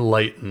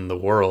enlighten the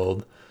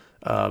world.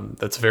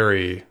 That's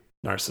very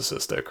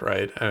narcissistic,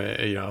 right? I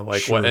mean, you know,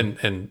 like Sure. what,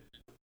 and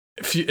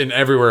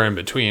everywhere in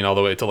between, all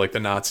the way to like the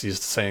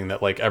Nazis saying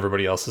that like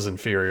everybody else is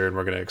inferior and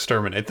we're going to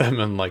exterminate them,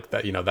 and like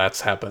that, you know, that's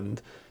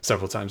happened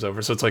several times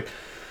over. So it's like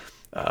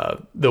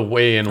the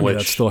way in which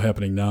that's still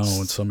happening now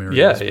in some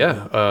areas.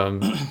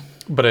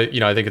 But I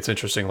think it's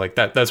interesting, like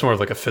that's more of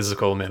like a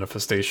physical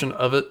manifestation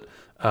of it,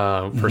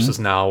 versus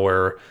now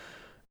where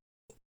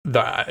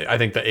I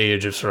think the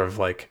age of sort of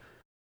like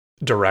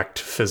direct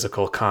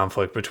physical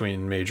conflict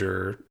between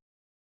major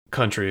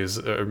countries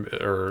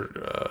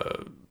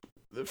or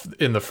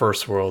in the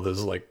first world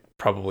is like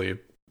probably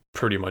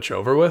pretty much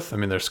over with. I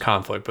mean, there's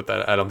conflict, but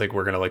that I don't think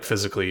we're going to like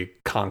physically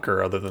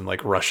conquer, other than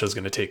like Russia's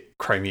going to take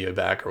Crimea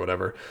back or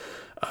whatever.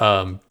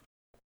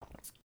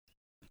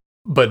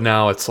 But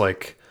now it's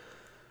like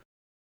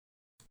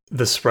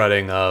the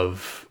spreading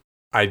of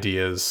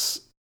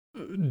ideas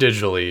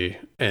digitally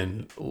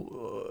and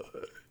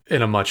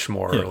in a much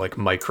more like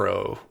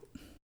micro.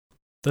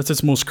 That's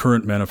its most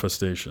current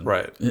manifestation.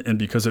 Right. And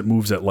because it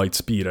moves at light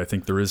speed, I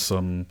think there is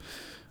some,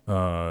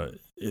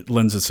 it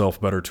lends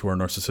itself better to our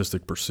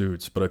narcissistic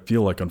pursuits. But I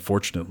feel like,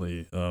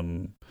 unfortunately,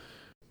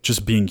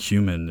 just being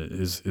human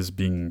is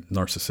being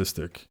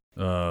narcissistic.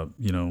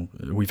 You know,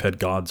 we've had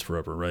gods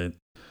forever, right?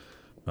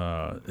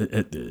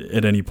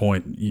 At any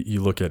point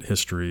you look at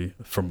history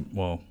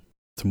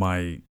to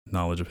my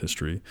knowledge of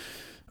history,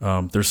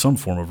 there's some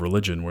form of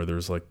religion where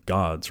there's like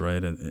gods,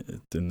 right? And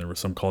there were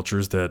some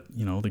cultures that,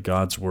 you know, the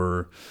gods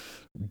were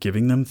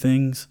giving them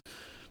things,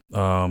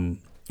 or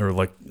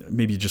like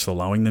maybe just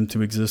allowing them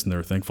to exist, and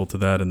they're thankful to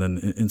that. And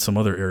then in some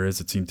other areas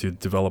it seemed to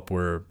develop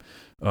where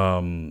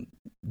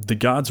the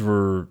gods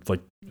were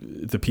like,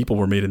 the people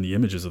were made in the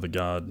images of the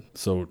god.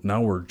 So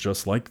now we're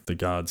just like the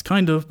gods,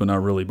 kind of, but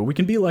not really. But we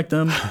can be like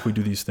them if we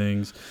do these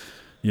things,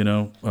 you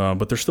know.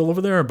 But they're still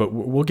over there. But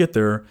we'll get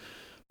there,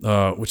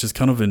 which is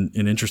kind of an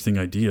interesting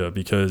idea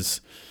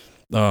because,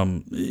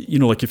 you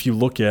know, like if you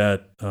look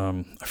at,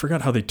 I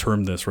forgot how they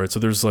termed this, right? So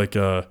there's like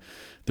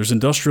there's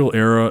industrial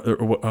era.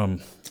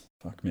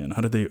 Fuck, man,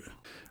 how did they?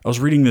 I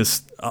was reading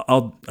this.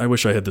 I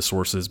wish I had the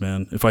sources,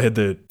 man. If I had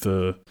the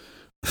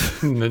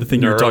the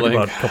thing you were talking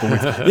about a couple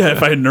weeks. Yeah,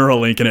 if I had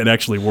Neuralink and it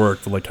actually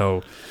worked, like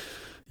how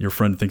your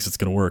friend thinks it's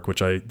going to work,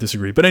 which I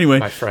disagree. But anyway,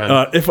 my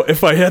friend,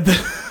 if I had the,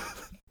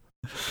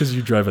 because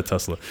you drive a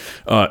Tesla,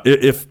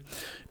 if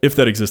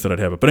that existed, I'd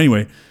have it. But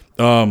anyway,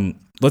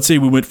 let's say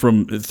we went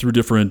through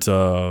different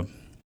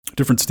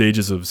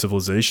stages of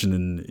civilization,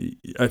 and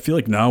I feel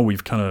like now we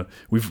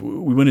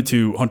went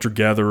into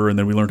hunter-gatherer, and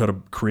then we learned how to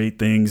create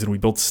things, and we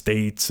built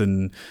states,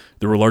 and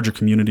there were larger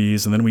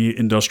communities, and then we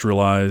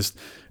industrialized,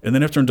 and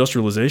then after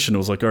industrialization it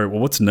was like, all right, well,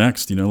 what's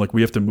next? You know, like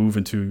we have to move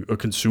into a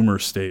consumer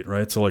state,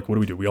 right? So like,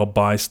 what do? We all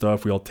buy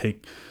stuff, we all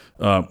take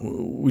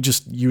we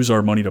just use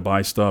our money to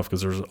buy stuff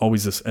because there's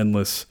always this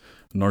endless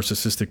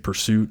narcissistic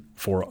pursuit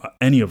for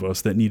any of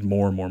us that need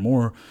more and more and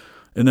more.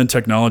 And then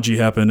technology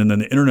happened, and then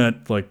the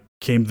internet like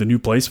came the new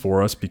place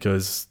for us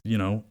because, you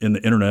know, in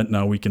the internet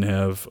now we can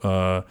have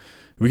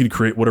we can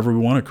create whatever we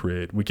want to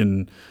create. We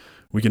can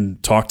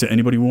talk to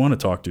anybody we want to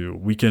talk to.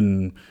 We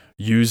can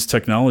use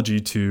technology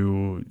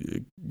to,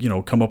 you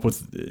know, come up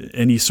with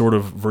any sort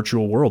of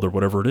virtual world or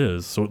whatever it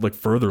is. So it like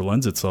further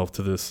lends itself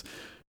to this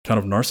kind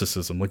of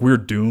narcissism. Like we were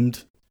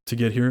doomed to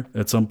get here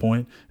at some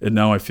point, and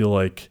now I feel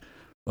like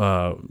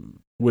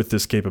with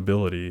this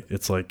capability,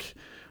 it's like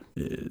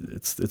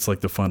it's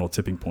like the final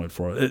tipping point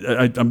for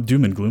it. I'm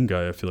doom and gloom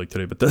guy, I feel like,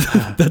 today, but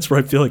that's where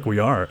I feel like we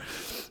are.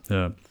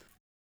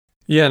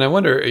 Yeah, and I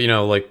wonder, you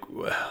know, like,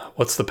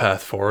 what's the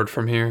path forward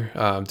from here?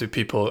 Do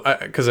people?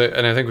 Because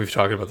I think we've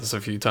talked about this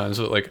a few times,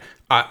 but like,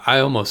 I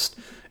almost,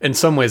 in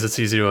some ways, it's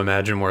easy to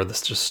imagine where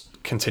this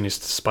just continues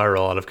to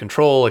spiral out of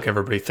control. Like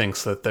everybody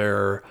thinks that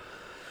they're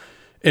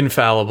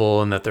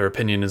infallible and that their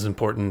opinion is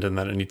important and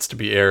that it needs to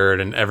be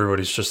aired, and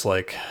everybody's just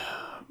like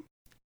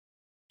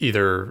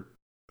either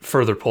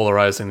further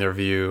polarizing their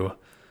view,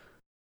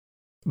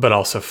 but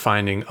also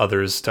finding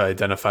others to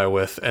identify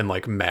with and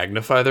like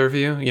magnify their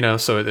view, you know?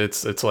 So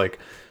it's like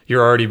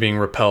you're already being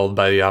repelled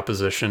by the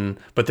opposition,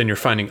 but then you're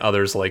finding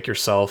others like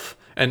yourself.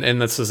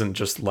 And this isn't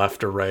just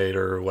left or right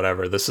or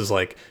whatever. This is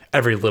like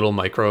every little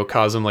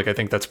microcosm. Like I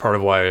think that's part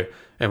of why,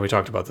 and we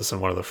talked about this in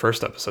one of the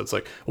first episodes,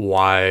 like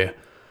why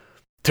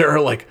there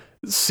are like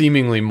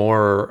seemingly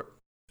more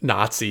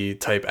Nazi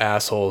type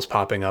assholes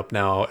popping up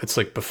now. It's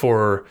like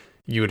before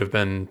you would have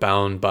been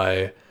bound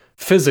by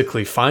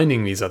physically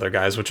finding these other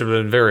guys, which would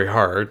have been very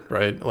hard,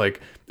 right?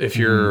 Like if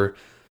you're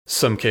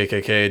some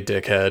KKK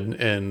dickhead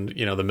in,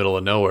 you know, the middle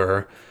of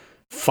nowhere.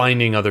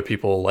 Finding other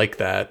people like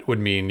that would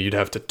mean you'd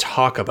have to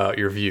talk about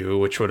your view,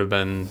 which would have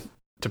been,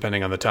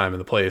 depending on the time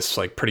and the place,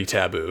 like pretty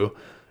taboo.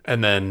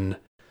 And then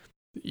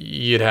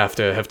you'd have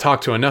to have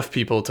talked to enough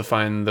people to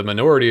find the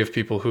minority of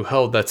people who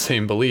held that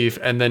same belief.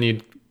 And then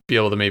you'd be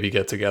able to maybe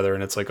get together.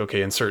 And it's like,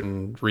 okay, in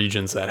certain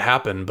regions that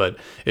happen. But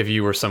if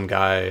you were some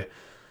guy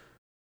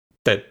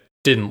that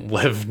didn't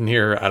live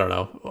near, I don't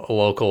know, a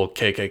local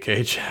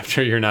KKK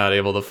chapter, you're not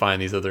able to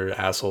find these other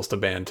assholes to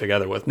band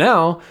together with.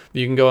 Now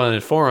you can go on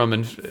a forum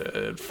and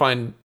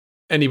find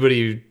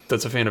anybody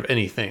that's a fan of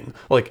anything.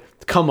 Like,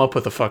 come up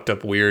with a fucked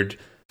up weird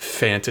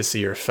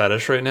fantasy or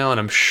fetish right now,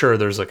 and I'm sure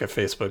there's like a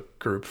Facebook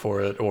group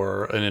for it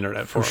or an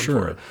internet forum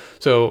for it.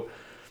 So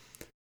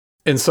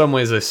in some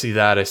ways I see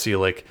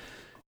like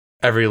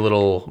every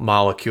little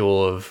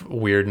molecule of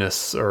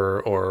weirdness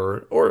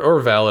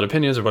or valid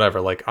opinions or whatever,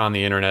 like on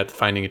the internet,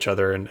 finding each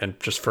other and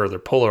just further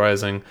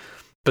polarizing.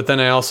 But then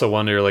I also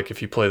wonder, like,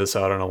 if you play this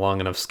out on a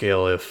long enough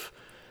scale, if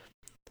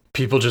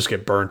people just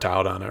get burnt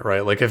out on it,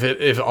 right? Like if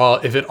it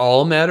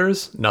all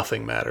matters,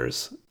 nothing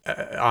matters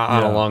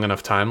on a long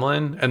enough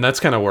timeline. And that's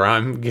kind of where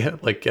I'm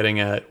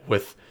getting at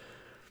with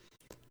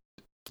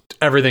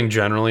everything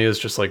generally is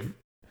just like,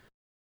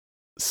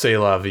 c'est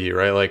la vie,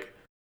 right? Like,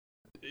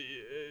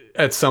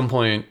 at some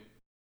point,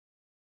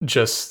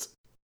 just,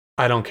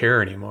 I don't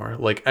care anymore.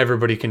 Like,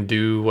 everybody can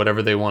do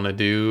whatever they want to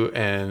do,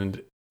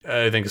 and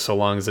I think so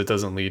long as it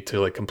doesn't lead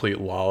to like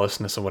complete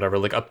lawlessness or whatever,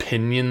 like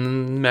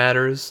opinion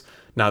matters,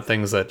 not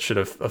things that should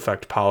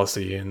affect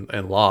policy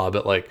and law,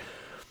 but like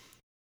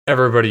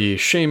everybody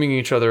shaming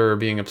each other or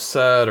being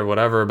upset or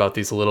whatever about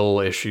these little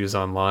issues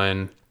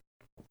online.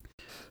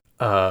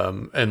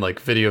 And like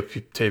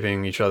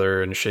videotaping each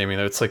other and shaming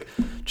them. It's like,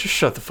 just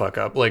shut the fuck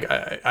up. Like,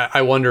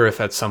 I wonder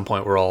if at some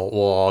point we'll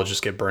all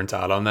just get burnt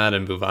out on that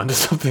and move on to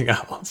something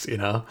else, you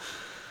know?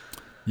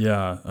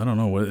 Yeah, I don't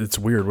know. It's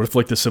weird. What if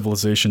like the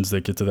civilizations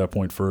that get to that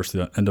point first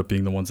end up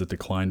being the ones that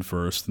decline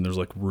first, and there's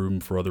like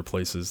room for other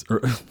places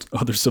or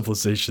other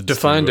civilizations?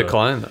 Define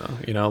decline though.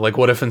 You know, like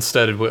what if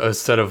instead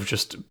of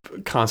just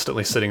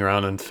constantly sitting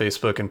around on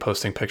Facebook and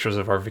posting pictures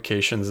of our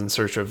vacations in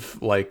search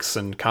of likes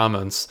and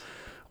comments,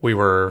 we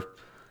were,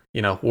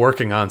 you know,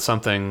 working on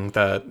something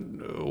that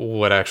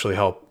would actually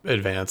help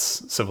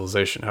advance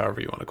civilization,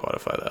 however you want to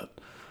quantify that.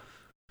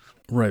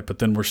 Right, but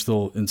then we're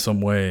still, in some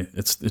way,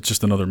 it's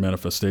just another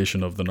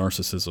manifestation of the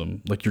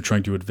narcissism. Like, you're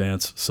trying to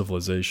advance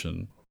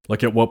civilization.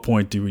 Like, at what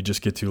point do we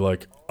just get to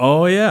like,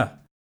 oh yeah,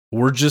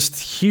 we're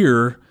just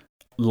here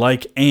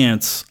like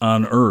ants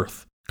on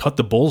Earth. Cut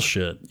the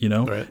bullshit, you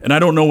know? Right. And I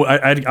don't know,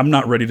 I'm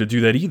not ready to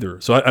do that either.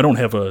 So I don't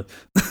have a...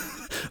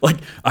 Like,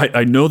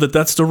 I know that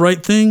that's the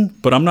right thing,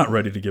 but I'm not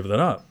ready to give that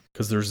up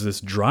because there's this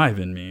drive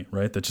in me,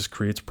 right, that just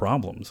creates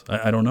problems.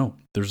 I don't know.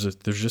 There's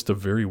just a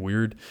very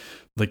weird,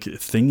 like,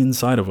 thing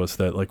inside of us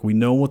that, like, we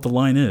know what the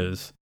line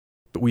is,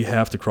 but we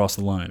have to cross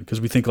the line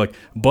because we think, like,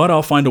 but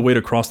I'll find a way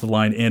to cross the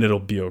line and it'll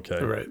be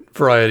okay. Right.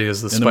 Variety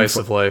is the spice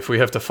of life. We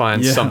have to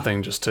find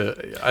something just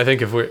to. I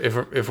think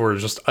if we're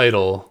just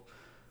idle,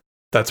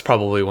 that's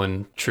probably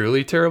when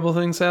truly terrible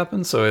things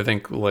happen. So I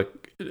think like.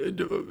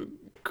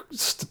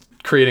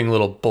 Creating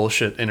little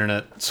bullshit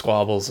internet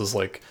squabbles is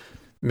like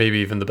maybe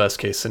even the best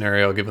case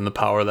scenario given the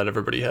power that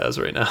everybody has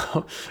right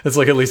now. It's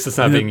like, at least it's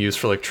not being used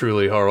for like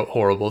truly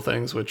horrible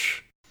things,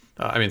 which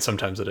I mean,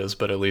 sometimes it is,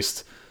 but at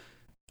least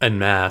en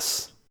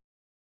masse,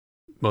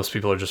 most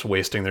people are just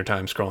wasting their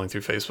time scrolling through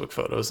Facebook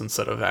photos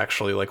instead of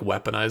actually like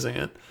weaponizing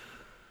it.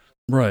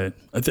 Right.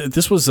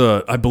 This was,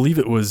 I believe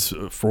it was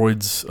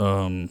Freud's,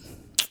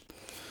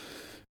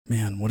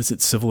 man, what is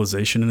it?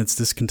 Civilization and its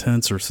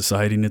discontents, or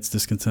society and its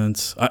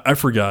discontents? I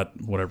forgot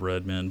what I've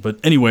read, man. But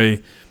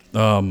anyway,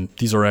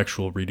 these are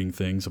actual reading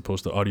things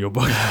opposed to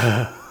audiobook.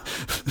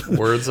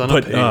 Words on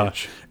a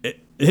page.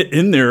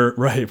 In there,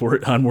 right,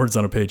 on words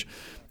on a page.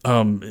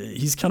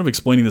 He's kind of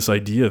explaining this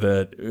idea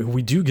that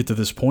we do get to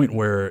this point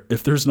where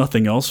if there's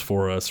nothing else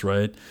for us,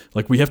 right,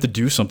 like we have to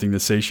do something to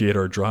satiate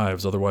our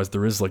drives. Otherwise,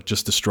 there is like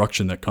just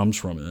destruction that comes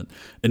from it.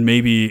 And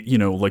maybe, you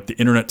know, like the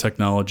internet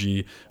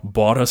technology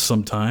bought us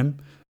some time.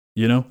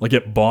 You know, like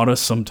it bought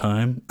us some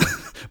time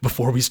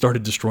before we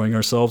started destroying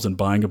ourselves, and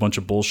buying a bunch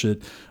of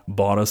bullshit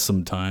bought us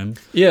some time.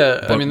 Yeah,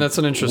 but I mean, that's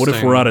an interesting... What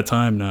if we're out of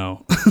time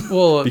now?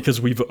 Well, because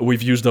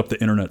we've used up the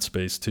internet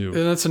space too.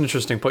 And that's an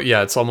interesting point.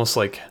 Yeah, it's almost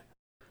like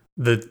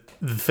the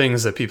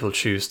things that people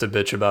choose to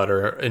bitch about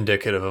are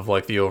indicative of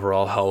like the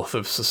overall health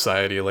of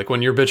society. Like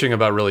when you're bitching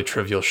about really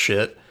trivial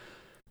shit,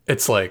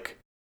 it's like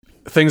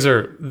things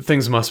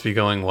must be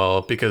going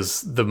well,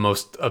 because the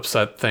most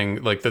upset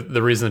thing, like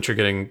the reason that you're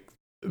getting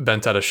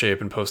bent out of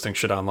shape and posting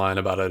shit online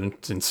about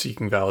it and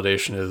seeking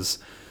validation is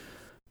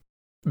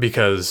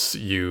because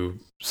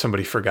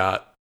somebody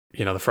forgot,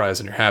 you know, the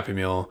fries in your Happy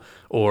Meal,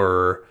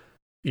 or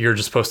you're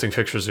just posting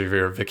pictures of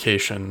your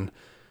vacation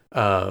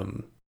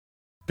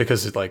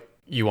because like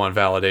you want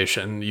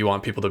validation, you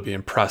want people to be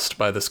impressed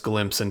by this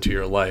glimpse into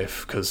your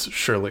life, because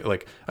surely,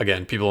 like,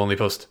 again, people only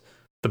post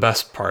the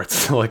best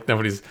parts. Like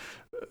nobody's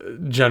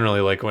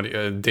generally like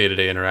when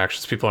day-to-day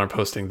interactions, people aren't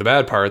posting the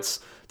bad parts.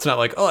 It's not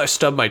like, oh, I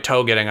stubbed my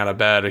toe getting out of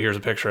bed, here's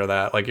a picture of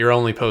that. Like, you're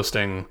only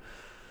posting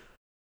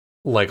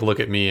like, look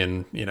at me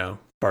in,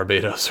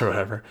 Barbados or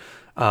whatever.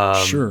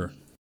 Sure.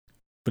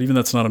 But even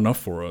that's not enough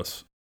for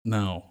us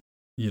now,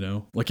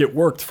 like it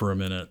worked for a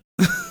minute.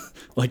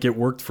 Like it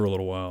worked for a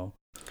little while.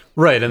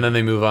 Right. And then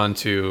they move on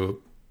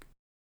to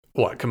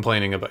what?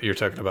 Complaining about, you're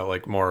talking about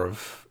like more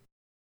of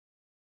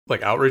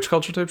like outreach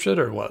culture type shit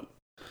or what?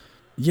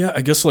 Yeah,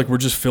 I guess like we're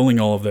just filling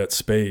all of that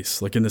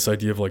space, like in this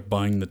idea of like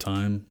buying the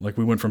time. Like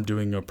we went from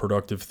doing a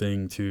productive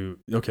thing to,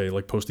 okay,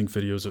 like posting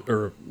videos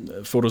or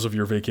photos of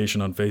your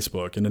vacation on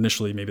Facebook. And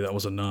initially maybe that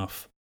was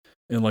enough.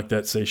 And like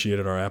that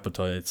satiated our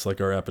appetites,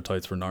 like our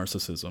appetites for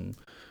narcissism.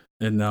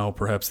 And now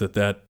perhaps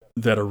that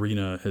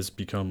arena has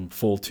become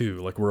full too.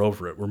 Like we're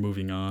over it, we're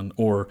moving on.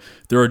 Or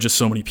there are just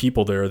so many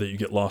people there that you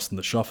get lost in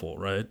the shuffle,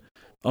 right?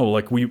 Oh,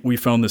 like we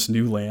found this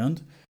new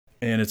land.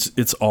 And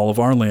it's all of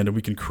our land, and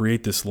we can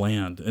create this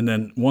land. And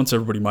then once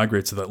everybody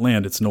migrates to that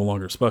land, it's no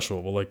longer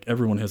special. Well, like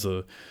everyone has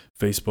a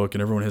Facebook,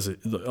 and everyone has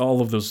all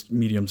of those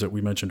mediums that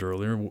we mentioned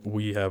earlier.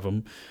 We have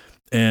them,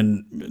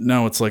 and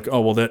now it's like, oh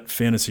well, that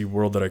fantasy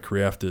world that I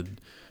crafted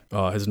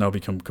has now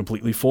become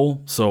completely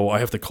full. So I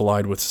have to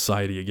collide with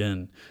society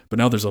again. But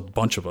now there's a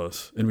bunch of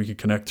us, and we can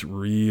connect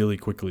really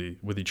quickly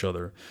with each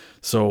other.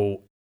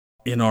 So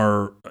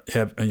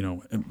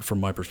from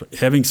my perspective,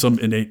 having some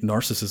innate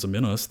narcissism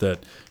in us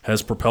that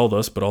has propelled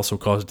us but also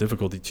caused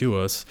difficulty to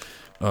us,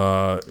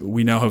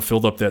 we now have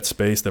filled up that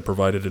space that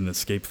provided an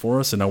escape for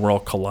us, and now we're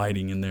all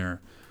colliding in there.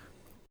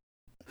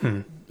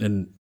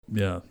 And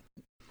yeah,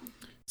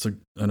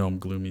 I know I'm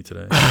gloomy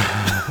today,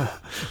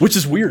 which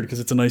is weird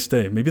because it's a nice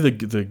day. Maybe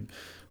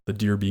the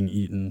deer being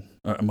eaten,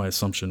 my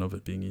assumption of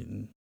it being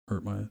eaten,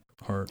 hurt my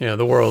heart. Yeah,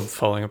 the world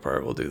falling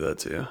apart will do that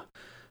to you.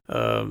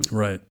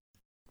 Right.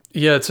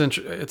 Yeah, it's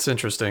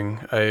interesting.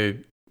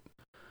 And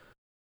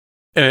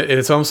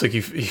it's almost like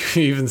you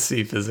even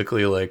see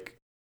physically like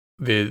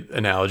the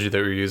analogy that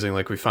we're using.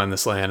 Like we find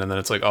this land, and then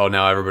it's like, oh,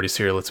 now everybody's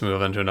here. Let's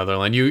move on to another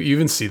land. You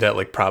even see that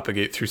like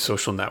propagate through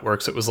social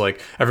networks. It was like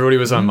everybody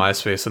was on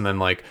MySpace, and then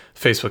like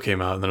Facebook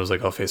came out, and then it was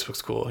like, oh,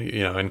 Facebook's cool.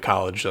 In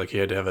college, like you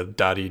had to have a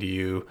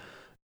 .edu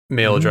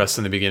mail address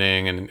in the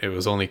beginning, and it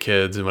was only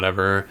kids and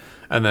whatever.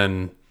 And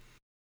then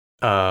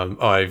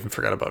I even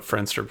forgot about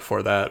Friendster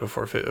before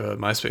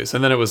MySpace.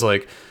 And then it was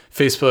like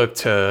Facebook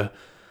to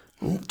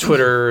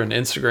Twitter and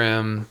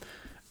Instagram,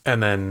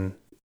 and then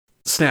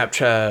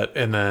Snapchat,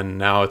 and then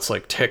now it's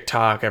like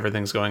TikTok.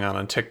 Everything's going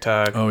on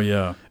TikTok. Oh,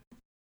 yeah.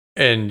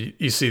 And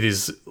you see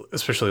these,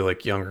 especially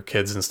like younger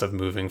kids and stuff,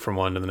 moving from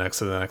one to the next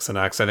to the next to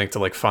the next, I think, to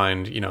like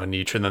find, a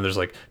niche. And then there's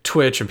like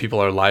Twitch, and people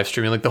are live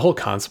streaming. Like the whole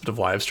concept of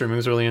live streaming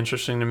is really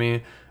interesting to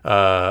me.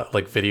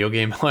 Like video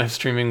game live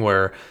streaming,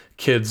 where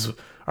kids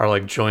are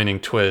like joining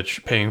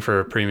Twitch, paying for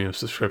a premium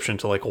subscription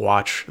to like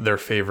watch their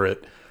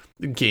favorite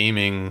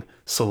gaming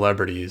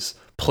celebrities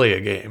play a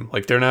game.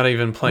 Like they're not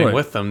even playing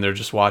with them; they're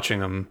just watching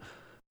them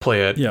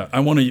play it. Yeah, I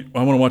want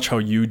to watch how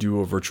you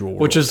do a virtual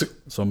world,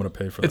 so I'm going to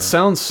pay for that. It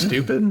sounds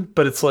stupid,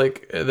 but it's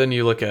like, then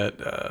you look at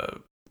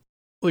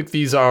like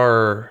these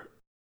are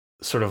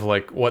sort of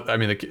like what I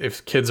mean. Like,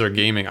 if kids are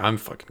gaming, I'm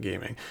fucking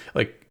gaming.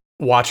 Like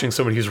watching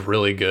somebody who's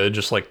really good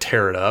just like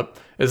tear it up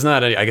is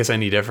not, I guess,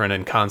 any different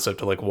in concept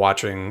to like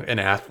watching an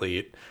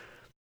athlete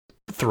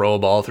throw a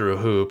ball through a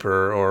hoop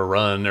or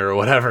run or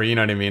whatever. You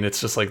know what I mean? It's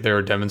just like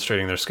they're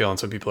demonstrating their skill, and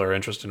so people are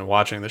interested in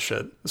watching this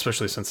shit,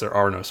 especially since there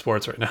are no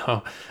sports right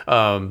now.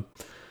 I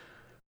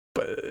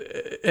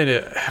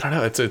don't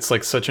know. It's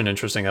like such an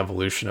interesting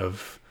evolution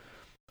of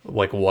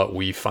like what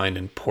we find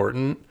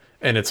important,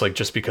 and it's like,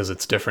 just because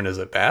it's different, is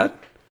it bad?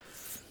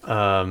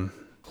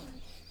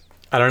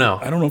 I don't know.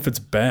 I don't know if it's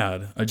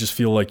bad. I just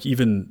feel like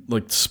even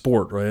like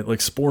sport, right?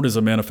 Like sport is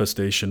a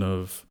manifestation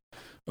of,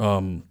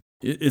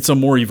 it's a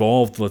more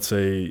evolved, let's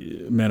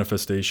say,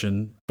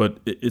 manifestation, but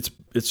it's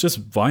just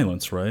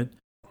violence, right?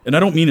 And I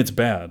don't mean it's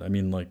bad. I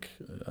mean, like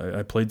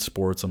I played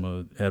sports. I'm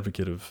an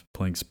advocate of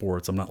playing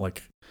sports. I'm not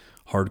like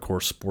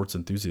hardcore sports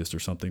enthusiast or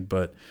something,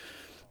 but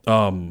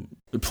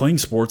playing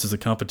sports is a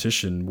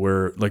competition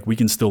where like we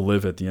can still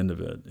live at the end of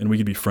it, and we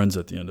can be friends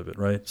at the end of it,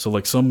 right? So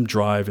like some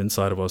drive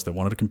inside of us that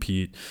wanted to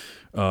compete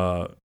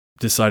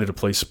decided to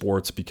play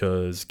sports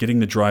because getting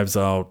the drives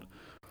out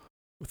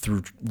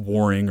through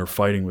warring or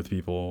fighting with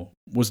people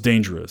was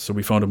dangerous. So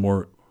we found a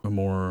way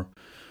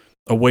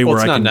where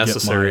it's I not can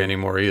necessary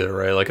anymore either,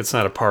 right? Like it's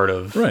not a part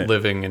of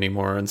living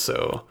anymore, and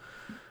so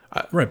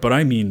but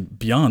I mean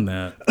beyond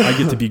that, I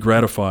get to be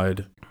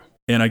gratified.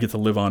 And I get to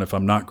live on if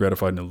I'm not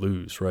gratified and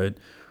lose, right?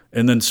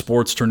 And then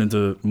sports turn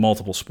into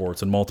multiple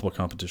sports and multiple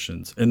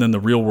competitions. And then the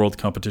real world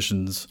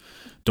competitions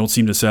don't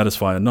seem to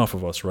satisfy enough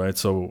of us, right?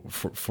 So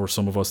for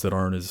some of us that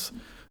aren't as,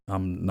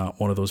 I'm not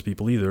one of those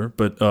people either,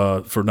 but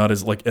for not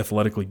as like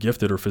athletically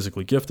gifted or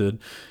physically gifted,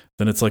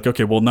 then it's like,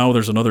 okay, well now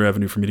there's another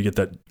avenue for me to get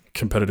that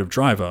competitive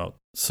drive out.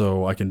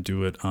 So I can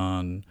do it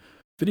on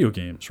video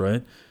games,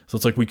 right? So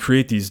it's like we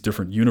create these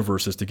different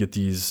universes to get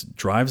these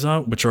drives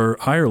out, which are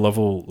higher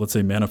level, let's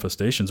say,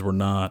 manifestations. We're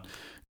not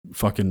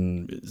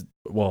fucking,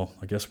 well,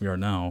 I guess we are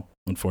now,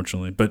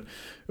 unfortunately, but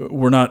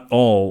we're not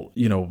all,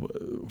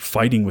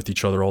 fighting with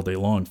each other all day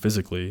long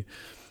physically.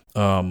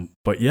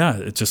 But yeah,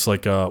 it's just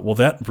like, well,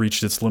 that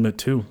reached its limit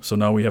too. So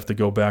now we have to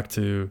go back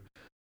to,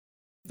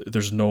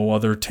 there's no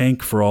other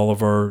tank for all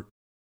of our,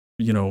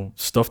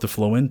 stuff to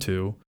flow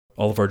into,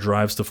 all of our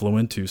drives to flow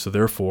into. So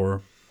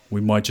therefore we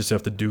might just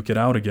have to duke it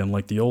out again,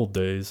 like the old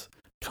days.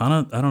 Kind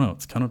of, I don't know.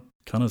 It's kind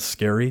of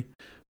scary,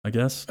 I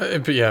guess.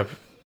 But yeah,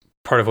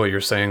 part of what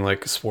you're saying,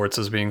 like sports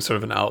as being sort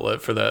of an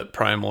outlet for that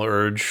primal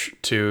urge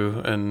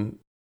too, and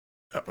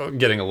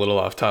getting a little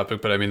off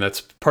topic, but I mean,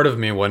 that's part of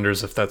me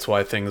wonders if that's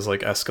why things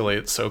like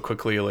escalate so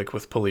quickly, like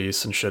with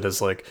police and shit,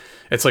 is like,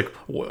 it's like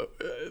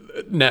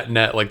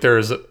net, like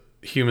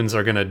humans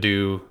are going to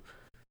do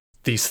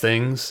these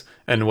things,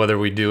 and whether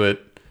we do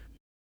it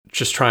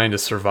just trying to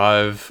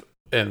survive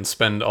and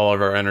spend all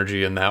of our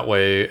energy in that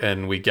way,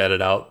 and we get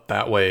it out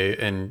that way,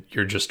 and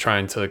you're just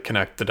trying to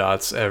connect the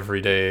dots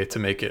every day to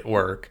make it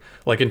work.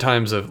 Like in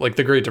times of like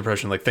the Great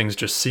Depression, like things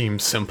just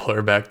seemed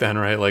simpler back then,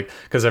 right? Like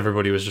because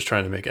everybody was just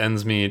trying to make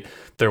ends meet.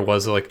 There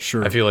was like,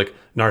 sure. I feel like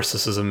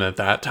narcissism at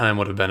that time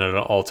would have been at an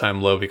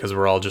all-time low, because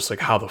we're all just like,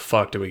 how the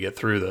fuck do we get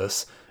through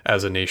this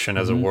as a nation,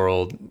 as a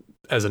world,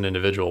 as an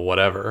individual,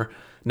 whatever.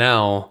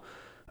 Now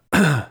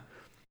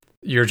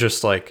you're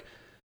just like,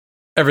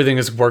 everything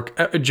is work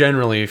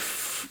generally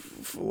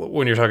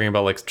when you're talking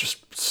about like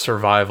just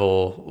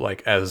survival,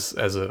 like as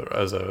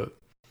a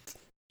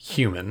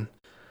human.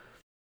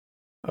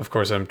 Of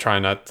course, I'm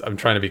trying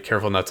to be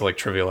careful not to like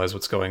trivialize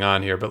what's going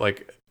on here, but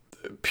like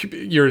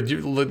you're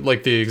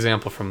like the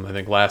example from I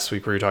think last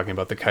week where you're talking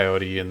about the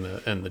coyote and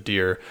the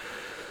deer.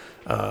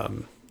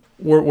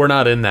 We're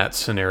not in that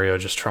scenario,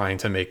 just trying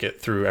to make it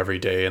through every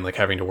day and like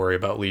having to worry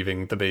about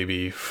leaving the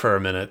baby for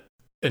a minute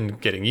and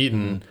getting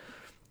eaten.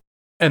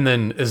 And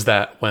then is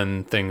that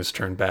when things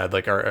turn bad?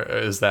 Like,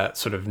 is that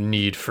sort of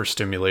need for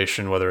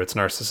stimulation, whether it's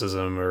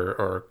narcissism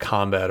or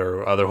combat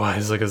or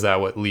otherwise, like, is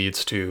that what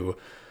leads to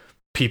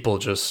people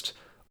just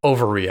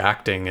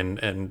overreacting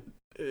and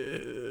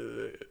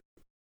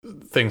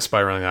things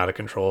spiraling out of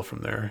control from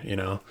there,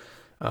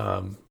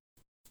 I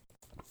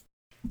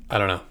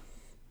don't know.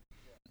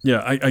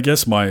 Yeah, I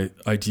guess my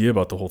idea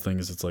about the whole thing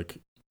is it's like,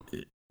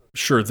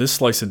 sure, this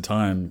slice in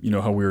time,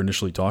 how we were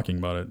initially talking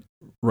about it,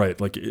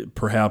 right? Like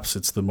perhaps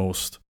it's the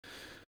most,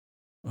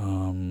 I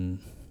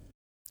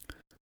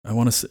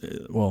want to say,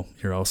 well,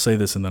 here, I'll say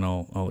this and then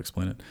I'll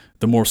explain it.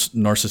 The most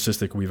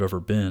narcissistic we've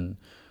ever been,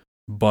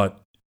 but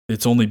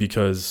it's only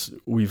because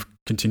we've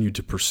continued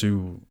to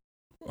pursue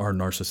our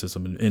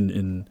narcissism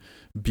and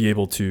be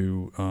able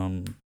to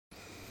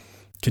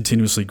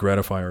continuously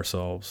gratify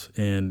ourselves,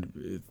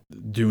 and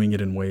doing it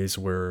in ways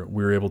where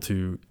we're able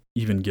to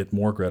even get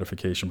more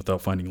gratification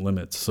without finding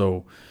limits.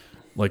 So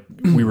like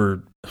we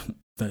were,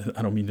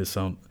 I don't mean to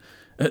sound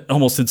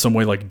almost in some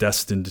way like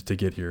destined to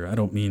get here. I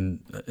don't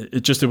mean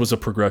it was a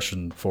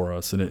progression for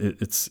us. And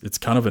it's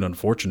kind of an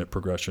unfortunate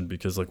progression,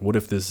 because like, what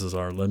if this is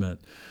our limit?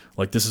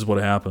 Like this is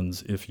what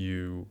happens if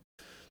you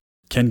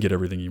can get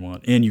everything you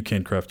want, and you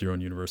can craft your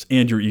own universe,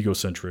 and you're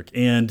egocentric,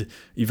 and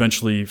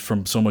eventually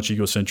from so much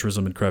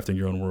egocentrism and crafting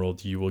your own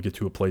world, you will get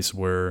to a place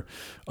where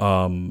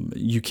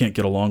you can't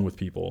get along with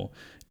people.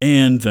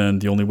 And then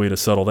the only way to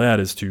settle that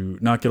is to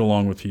not get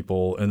along with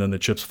people, and then the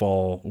chips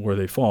fall where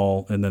they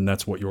fall, and then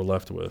that's what you're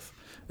left with.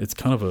 It's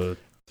kind of a...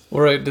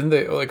 Well, right, didn't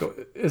they, like,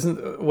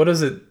 what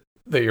is it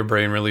that your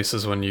brain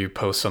releases when you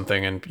post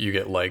something and you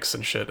get likes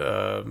and shit?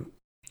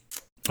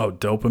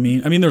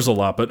 Dopamine. I mean, there's a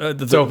lot, but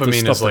the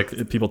dopamine stuff is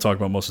like people talk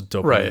about most is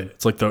dopamine. Right.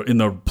 It's like in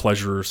the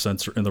pleasure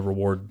sensor, in the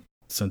reward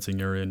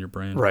sensing area in your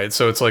brain. Right.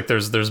 So it's like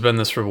there's been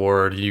this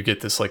reward. You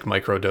get this like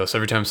micro dose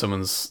every time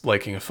someone's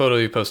liking a photo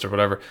you post or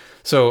whatever.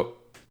 So,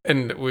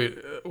 and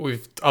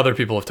we've other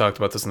people have talked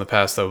about this in the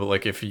past though. But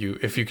like if you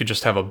could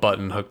just have a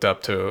button hooked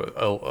up to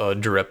a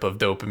drip of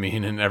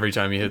dopamine, and every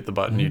time you hit the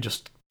button, you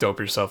just dope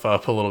yourself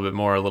up a little bit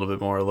more, a little bit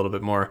more, a little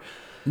bit more.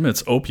 I mean,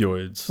 it's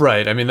opioids.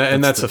 Right. I mean,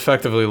 that's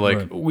effectively like,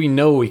 right. We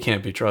know we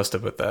can't be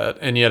trusted with that.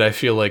 And yet I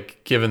feel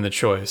like given the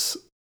choice,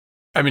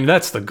 I mean,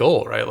 that's the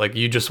goal, right? Like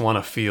you just want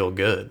to feel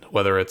good,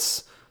 whether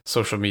it's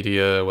social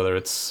media, whether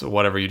it's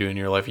whatever you do in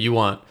your life. You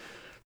want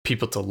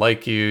people to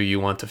like you. You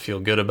want to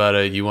feel good about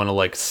it. You want to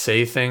like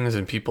say things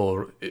and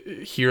people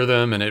hear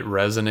them and it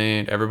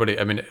resonate. Everybody,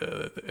 I mean,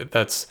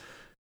 that's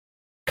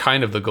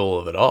kind of the goal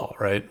of it all,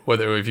 right?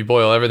 Whether if you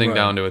boil everything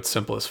down to its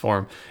simplest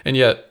form. And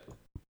yet,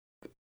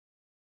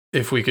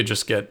 if we could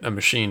just get a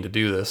machine to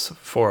do this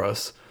for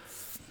us,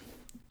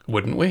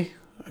 wouldn't we?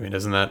 I mean,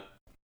 isn't that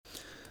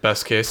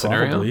best case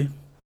scenario?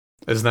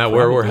 Isn't that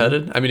where we're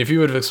headed? I mean, if you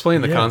would have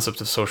explained the concept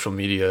of social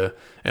media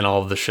and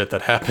all of the shit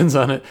that happens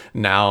on it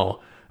now,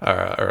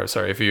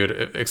 if you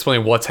would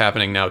explain what's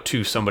happening now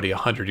to somebody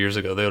 100 years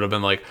ago, they would have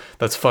been like,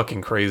 that's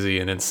fucking crazy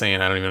and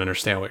insane. I don't even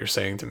understand what you're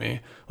saying to me.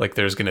 Like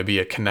there's going to be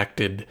a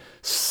connected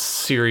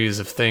series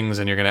of things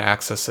and you're going to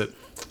access it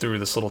through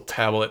this little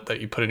tablet that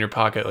you put in your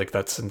pocket. Like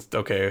that's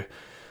okay.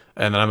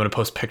 And then I'm going to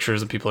post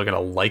pictures and people are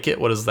going to like it.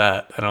 What is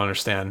that? I don't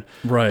understand.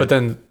 Right. But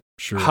then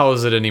how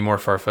is it any more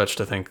far-fetched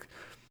to think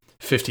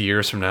 50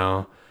 years from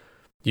now,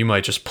 you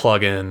might just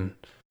plug in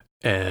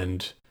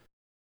and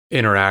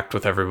interact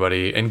with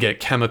everybody and get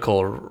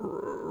chemical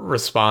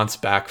response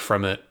back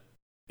from it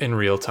in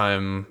real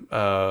time.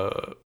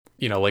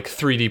 Like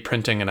 3D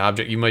printing an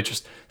object, you might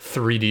just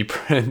 3D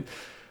print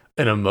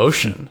an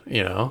emotion,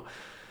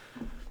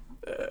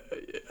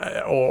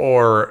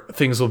 or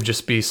things will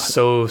just be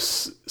so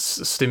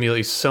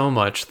stimulate so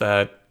much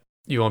that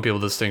you won't be able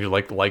to distinguish,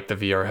 like the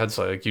VR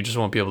headset. Like, you just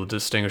won't be able to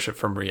distinguish it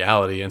from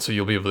reality, and so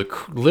you'll be able to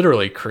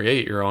literally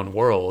create your own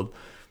world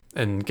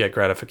and get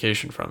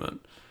gratification from it.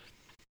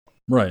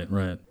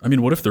 Right. I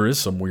mean, what if there is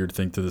some weird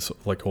thing to this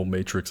like whole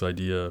Matrix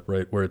idea,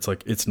 right? Where it's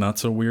like it's not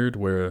so weird.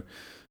 Where,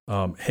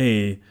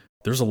 hey,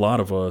 there's a lot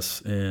of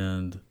us,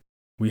 and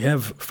we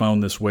have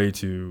found this way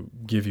to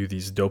give you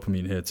these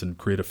dopamine hits and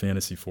create a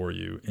fantasy for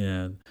you,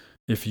 and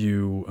if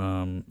you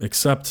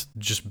accept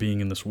just being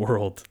in this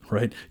world,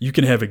 right, you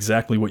can have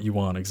exactly what you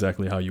want,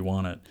 exactly how you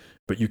want it,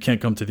 but you can't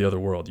come to the other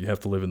world. You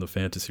have to live in the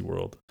fantasy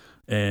world.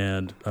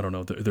 And I don't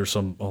know, there's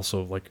some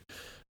also like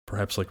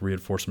perhaps like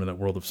reinforcement in that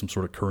world of some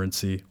sort of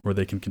currency where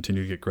they can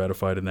continue to get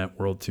gratified in that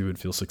world too and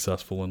feel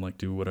successful and like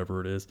do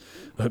whatever it is.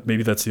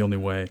 Maybe that's the only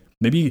way.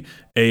 Maybe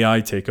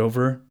AI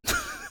takeover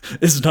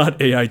is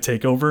not AI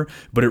takeover,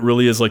 but it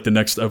really is like the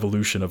next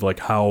evolution of like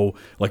how,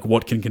 like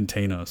what can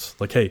contain us.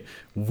 Like, hey,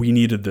 we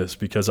needed this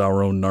because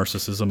our own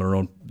narcissism, our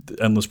own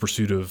endless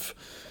pursuit of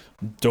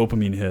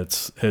dopamine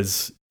hits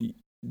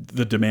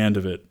the demand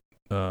of it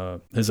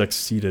has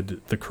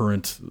exceeded the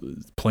current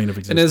plane of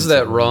existence. And is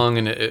that wrong?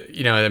 And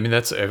I mean,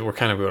 we're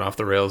kind of going off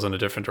the rails in a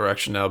different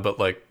direction now, but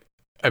like,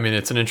 I mean,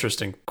 it's an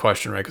interesting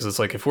question, right? Because it's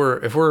like, if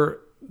we're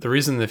the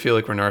reason they feel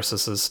like we're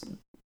narcissists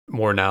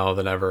more now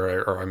than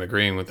ever, or I'm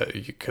agreeing with that,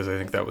 because I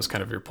think that was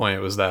kind of your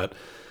point, was that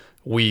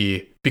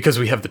because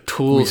we have the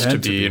tools to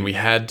be, and we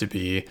had to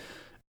be,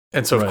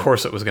 and so of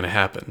course it was going to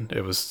happen.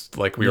 It was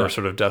like we were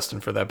sort of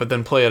destined for that. But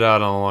then play it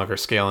out on a longer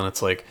scale, and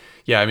it's like,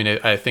 I mean,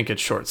 I think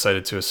it's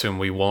short-sighted to assume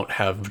we won't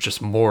have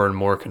just more and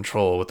more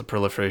control with the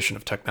proliferation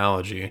of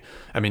technology.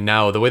 I mean,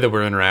 now the way that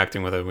we're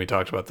interacting with it, and we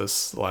talked about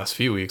this the last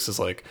few weeks, is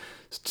like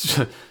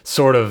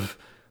sort of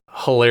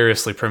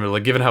hilariously primitive.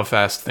 Like, given how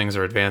fast things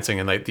are advancing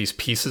and like these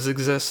pieces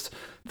exist,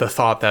 the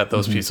thought that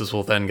those pieces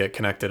will then get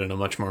connected in a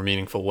much more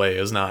meaningful way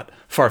is not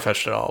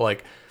far-fetched at all.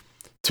 Like,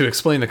 to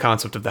explain the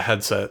concept of the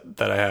headset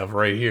that I have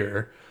right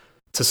here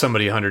to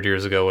somebody 100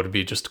 years ago would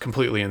be just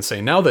completely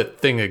insane. Now that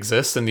thing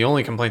exists, and the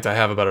only complaint I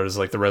have about it is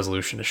like the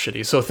resolution is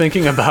shitty. So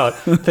thinking about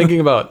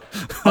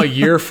a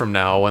year from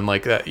now, when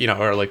like that,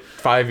 or like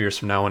 5 years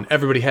from now, when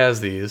everybody has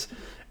these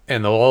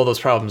and all those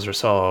problems are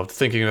solved,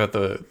 thinking about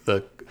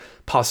the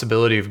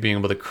possibility of being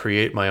able to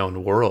create my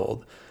own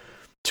world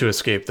to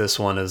escape this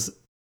one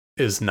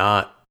is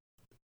not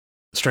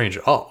strange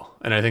at all.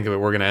 And I think that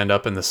we're going to end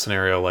up in this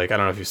scenario, like, I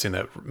don't know if you've seen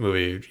that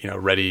movie,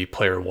 Ready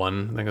Player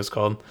One, I think it's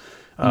called,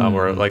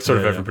 where like sort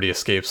of everybody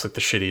escapes like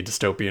the shitty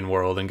dystopian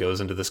world and goes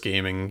into this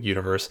gaming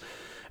universe.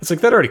 It's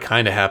like that already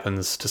kind of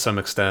happens to some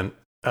extent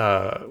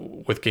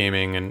with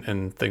gaming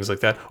and things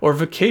like that. Or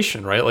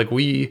vacation, right? Like,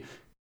 we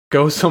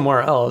go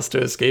somewhere else to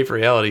escape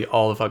reality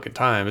all the fucking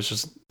time. It's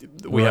just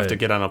we have to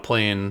get on a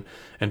plane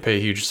and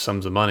pay huge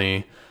sums of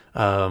money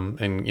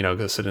and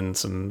go sit in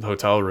some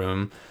hotel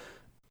room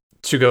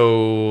to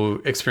go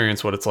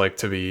experience what it's like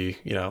to be,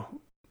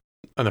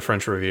 on the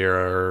French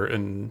Riviera or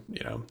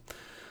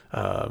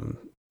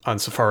on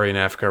safari in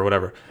Africa or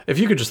whatever. If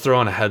you could just throw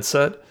on a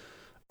headset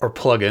or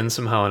plug in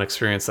somehow and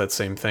experience that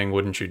same thing,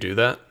 wouldn't you do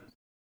that?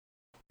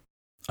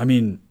 I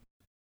mean,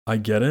 I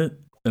get it,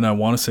 and I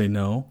want to say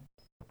no,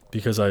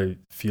 because I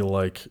feel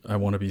like I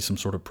want to be some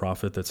sort of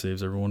prophet that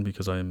saves everyone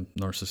because I am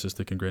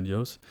narcissistic and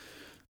grandiose.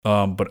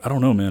 But I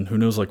don't know, man. Who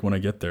knows, like, when I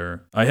get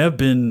there. I have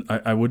been,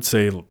 I would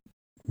say,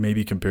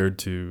 maybe compared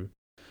to,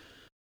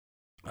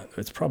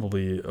 it's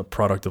probably a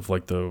product of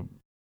like the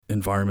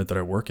environment that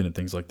I work in and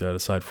things like that,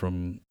 aside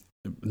from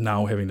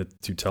now having to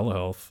do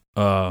telehealth,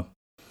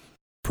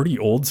 pretty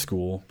old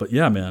school. But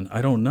yeah, man,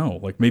 I don't know.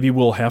 Like, maybe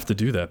we'll have to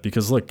do that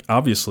because, like,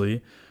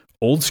 obviously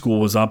old school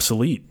was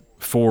obsolete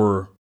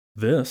for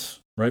this,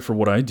 right? For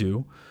what I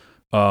do.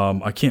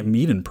 I can't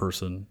meet in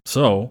person.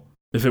 So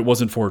if it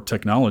wasn't for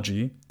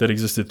technology that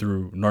existed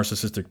through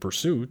narcissistic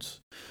pursuits,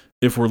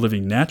 if we're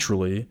living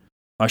naturally,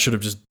 I should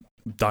have just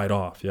died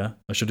off, yeah?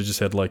 I should have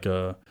just had like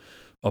a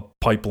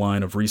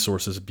pipeline of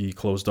resources be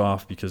closed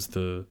off because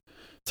the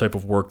type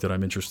of work that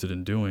I'm interested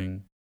in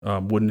doing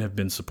wouldn't have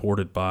been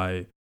supported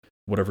by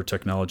whatever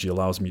technology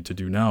allows me to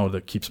do now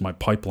that keeps my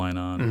pipeline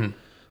on. Mm-hmm.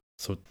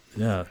 So,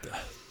 yeah,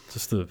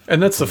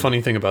 And that's the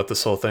funny thing about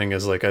this whole thing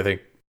is, like, I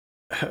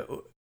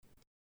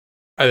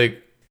think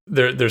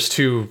there's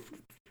two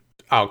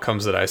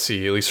outcomes that I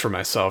see, at least for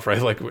myself,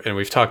 right? Like, and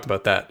we've talked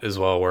about that as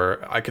well,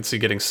 where I could see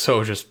getting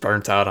so just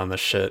burnt out on the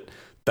shit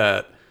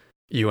that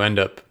you end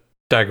up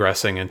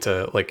digressing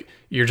into, like,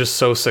 you're just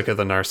so sick of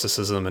the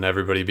narcissism and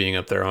everybody being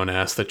up their own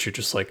ass that you're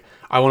just like,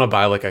 I want to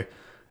buy like a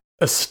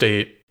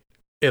estate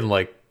in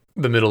like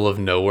the middle of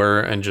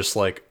nowhere and just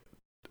like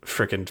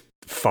freaking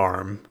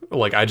farm.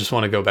 Like, I just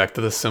want to go back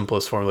to the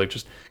simplest form, like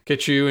just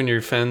get you and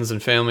your friends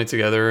and family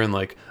together and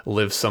like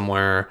live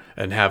somewhere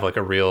and have like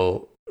a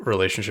real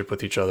relationship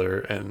with each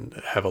other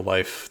and have a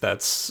life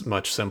that's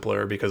much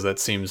simpler, because that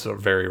seems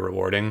very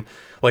rewarding.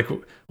 Like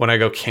when I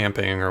go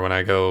camping or when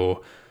I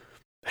go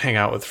hang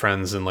out with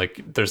friends and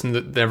like there's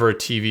never a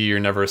TV or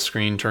never a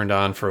screen turned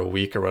on for a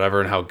week or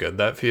whatever, and how good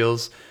that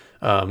feels.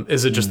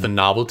 Is it just the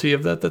novelty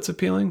of that that's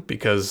appealing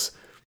because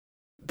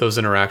those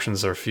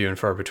interactions are few and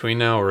far between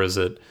now, or is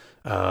it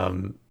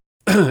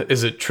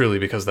is it truly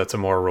because that's a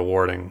more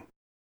rewarding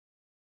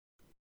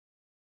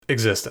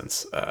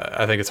existence?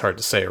 I think it's hard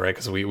to say, right?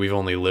 Because we've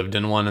only lived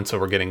in one, and so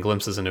we're getting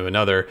glimpses into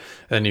another.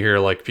 And you hear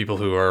like people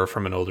who are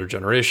from an older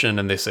generation,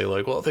 and they say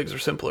like, well, things are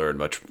simpler and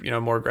much,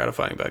 more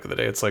gratifying back in the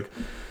day. It's like,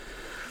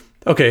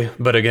 okay,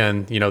 but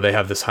again, they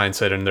have this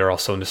hindsight, and they're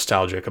also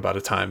nostalgic about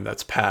a time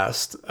that's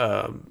passed.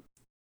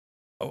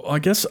 I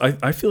guess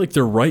I feel like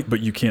they're right,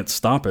 but you can't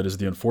stop it is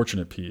the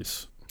unfortunate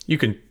piece. You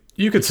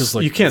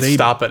can't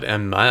stop it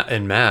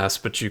en masse,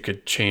 but you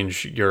could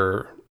change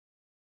your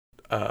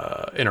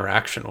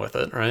interaction with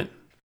it, right?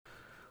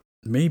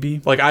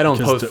 Maybe. Like I don't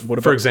post,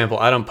 for example,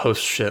 I don't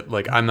post shit.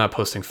 Like I'm not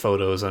posting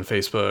photos on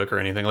Facebook or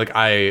anything. Like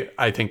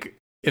I think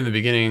in the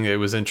beginning it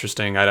was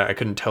interesting. I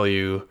couldn't tell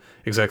you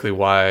exactly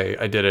why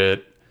I did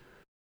it.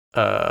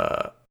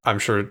 I'm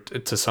sure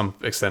to some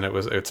extent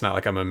it's not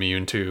like I'm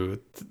immune to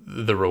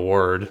the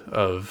reward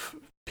of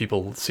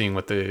people seeing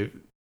what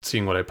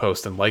I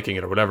post and liking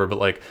it or whatever. But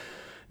like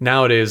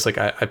nowadays, like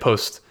I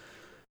post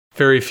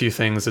very few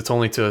things. It's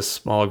only to a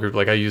small group.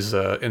 Like I use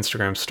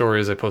Instagram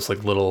stories. I post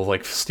like little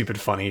like stupid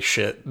funny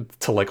shit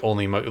to like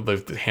only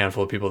the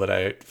handful of people that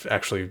I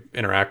actually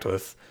interact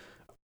with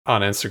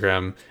on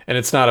Instagram. And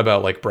it's not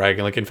about like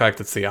bragging. Like in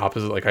fact, it's the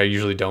opposite. Like I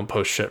usually don't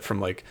post shit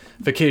from like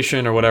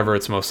vacation or whatever.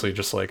 It's mostly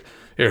just like,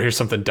 here's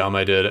something dumb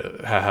I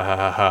did. Ha ha ha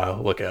ha ha.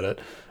 Look at it.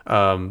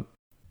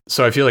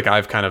 So I feel like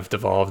I've kind of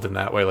devolved in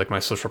that way. Like my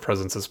social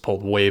presence is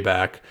pulled way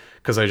back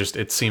because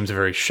it seems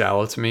very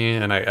shallow to me.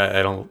 And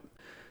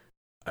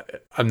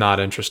I'm not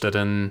interested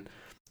in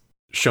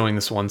showing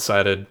this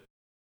one-sided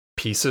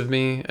piece of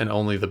me and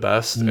only the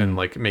best and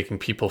like making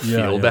people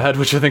feel bad,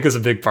 which I think is a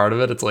big part of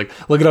it. It's like,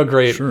 look at how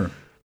great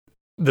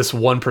this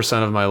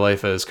 1% of my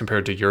life is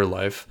compared to your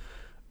life.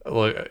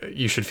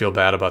 You should feel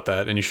bad about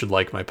that, and you should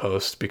like my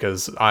post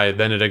because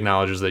then it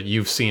acknowledges that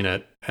you've seen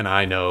it and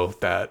I know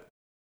that.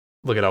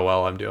 Look at how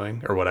well I'm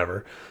doing or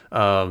whatever.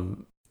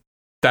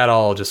 That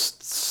all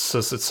just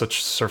it's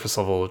such surface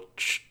level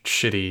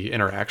shitty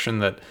interaction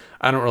that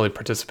I don't really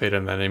participate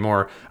in that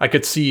anymore. I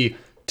could see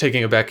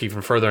taking it back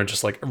even further and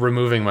just like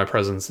removing my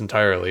presence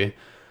entirely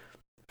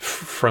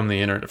from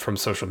the internet, from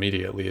social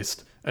media at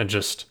least, and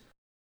just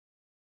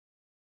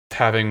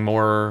having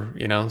more,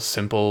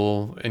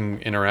 simple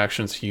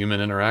interactions,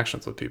 human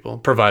interactions with people,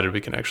 provided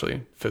we can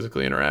actually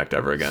physically interact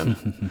ever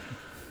again.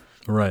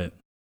 Right.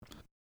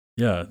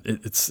 Yeah.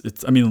 It's,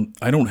 I mean,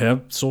 I don't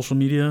have social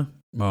media,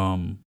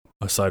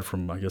 aside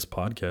from, I guess,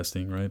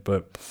 podcasting. Right.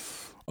 But,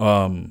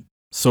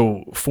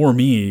 so for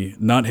me,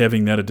 not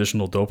having that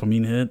additional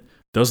dopamine hit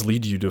does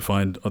lead you to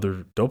find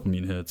other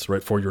dopamine hits,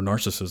 right? For your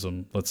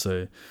narcissism, let's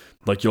say,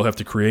 like you'll have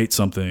to create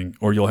something,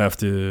 or you'll have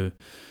to,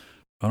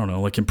 I don't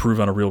know, like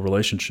improve on a real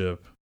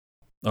relationship.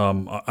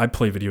 I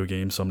play video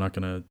games, so I'm not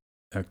going to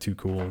act too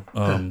cool.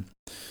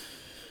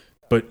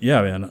 But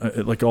yeah,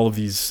 man, like all of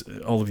these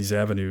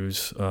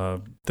avenues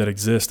that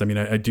exist. I mean,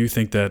 I do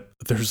think that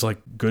there's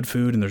like good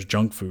food and there's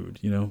junk food.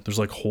 There's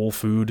like whole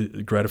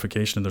food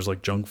gratification and there's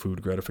like junk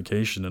food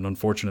gratification. And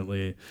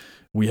unfortunately,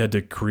 we had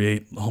to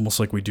create,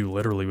 almost like we do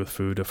literally with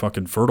food, a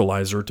fucking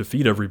fertilizer to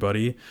feed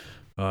everybody.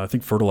 I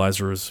think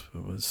fertilizer was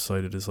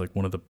cited as like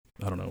one of the,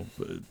 I don't know,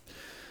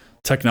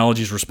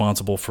 technologies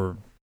responsible for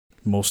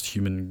most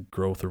human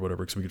growth or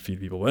whatever, because we could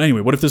feed people. But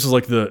anyway, what if this is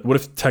like what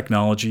if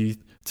technology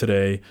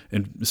today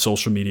and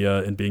social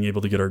media and being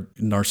able to get our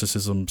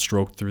narcissism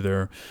stroked through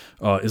there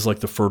is like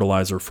the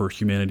fertilizer for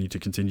humanity to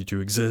continue to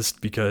exist,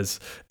 because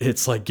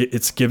it's like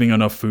it's giving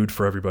enough food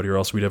for everybody, or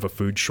else we'd have a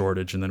food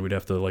shortage, and then we'd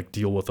have to like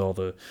deal with all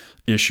the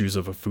issues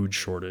of a food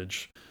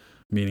shortage.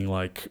 Meaning,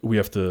 like, we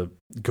have to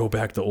go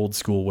back to old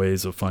school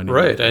ways of finding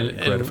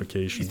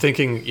gratification. And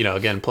thinking,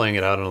 again, playing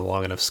it out on a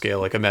long enough scale,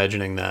 like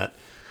imagining that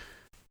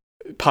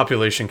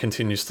population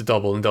continues to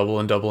double and double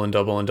and double and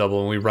double and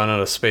double, and we run out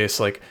of space.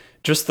 Like,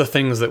 just the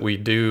things that we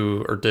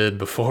do or did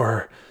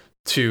before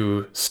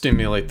to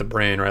stimulate the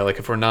brain, right? Like,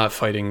 if we're not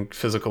fighting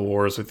physical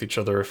wars with each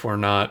other, if we're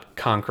not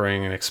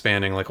conquering and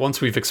expanding, like, once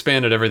we've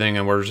expanded everything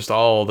and we're just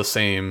all the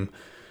same,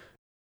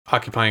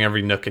 occupying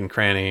every nook and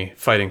cranny,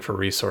 fighting for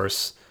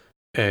resource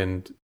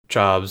and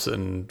jobs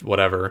and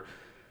whatever,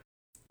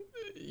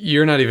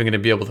 you're not even going to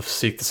be able to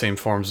seek the same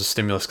forms of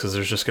stimulus because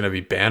there's just going to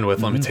be bandwidth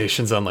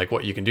limitations on like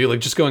what you can do. Like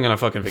just going on a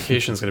fucking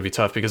vacation is going to be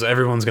tough because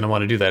everyone's going to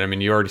want to do that. I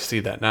mean, you already see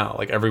that now.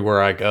 Like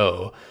everywhere I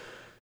go,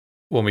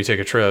 when we take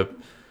a trip,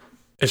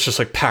 it's just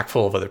like packed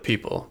full of other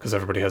people because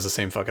everybody has the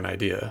same fucking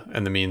idea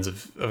and the means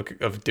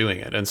of doing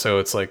it. And so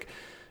it's like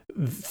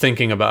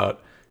thinking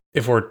about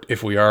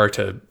if we are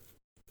to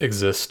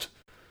exist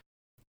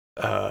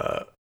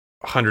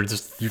hundreds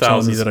of You're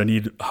thousands. telling me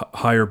that I need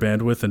higher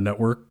bandwidth and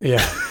network?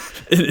 Yeah.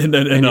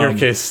 in your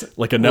case,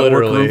 like a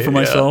network room for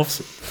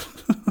myself.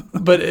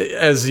 But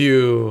if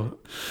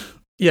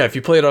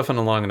you play it off on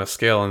a long enough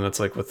scale, and it's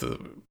like with the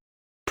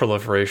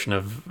proliferation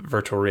of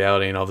virtual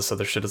reality and all this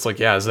other shit, it's like,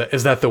 yeah,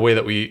 is that the way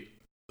that we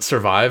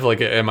survive?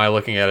 Like, am I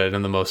looking at it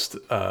in the most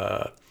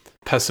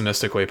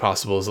pessimistic way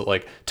possible? Is that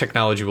like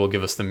technology will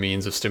give us the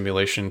means of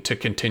stimulation to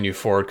continue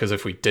forward? Because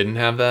if we didn't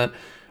have that,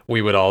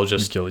 we would all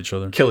just kill each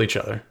other,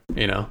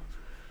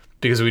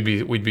 because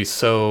we'd be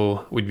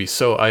so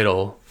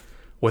idle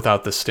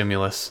without the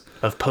stimulus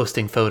of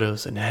posting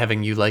photos and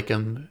having you like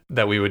them,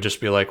 that we would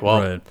just be like,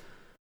 well, right.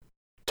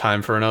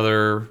 Time for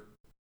another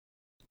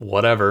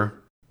whatever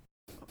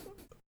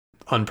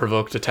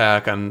unprovoked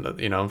attack on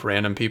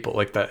random people.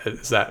 Like, that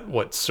is that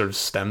what sort of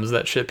stems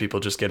that shit? People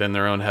just get in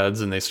their own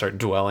heads and they start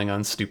dwelling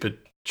on stupid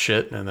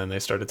shit, and then they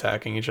start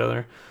attacking each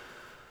other.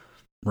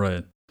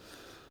 Right.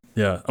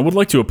 Yeah, I would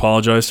like to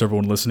apologize to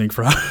everyone listening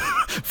for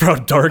how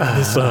dark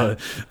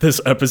this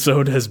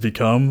episode has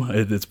become.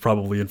 It's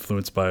probably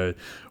influenced by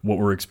what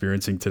we're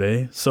experiencing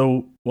today.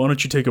 So why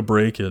don't you take a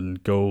break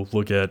and go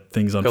look at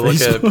things on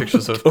Facebook, look at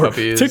pictures of or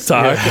puppies,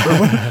 TikTok.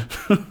 Yeah.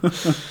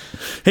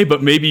 Hey,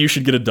 but maybe you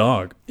should get a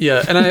dog.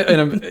 Yeah,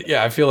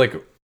 I feel like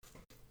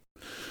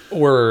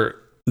we're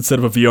instead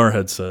of a VR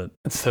headset.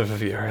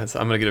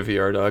 I'm gonna get a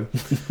VR dog.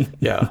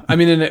 Yeah, I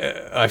mean, and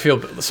I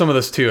feel some of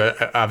this too.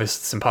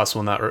 Obviously, it's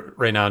impossible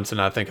right now to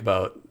not think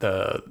about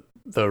the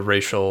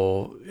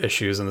racial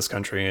issues in this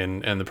country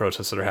and the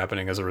protests that are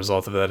happening as a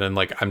result of that. And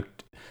like, I'm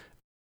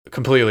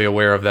completely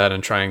aware of that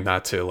and trying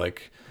not to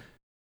like.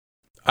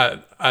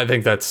 I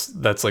think that's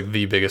like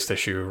the biggest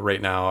issue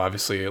right now.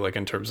 Obviously, like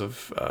in terms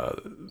of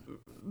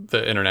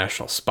the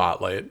international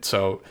spotlight.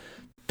 So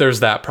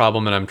there's that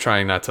problem, and I'm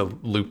trying not to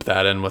loop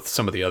that in with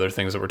some of the other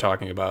things that we're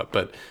talking about.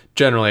 But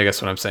generally, I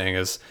guess what I'm saying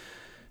is,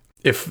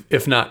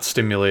 if not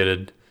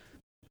stimulated,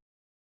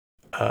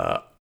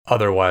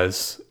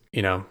 otherwise,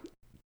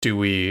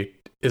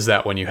 is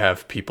that when you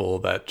have people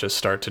that just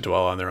start to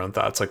dwell on their own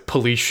thoughts? Like,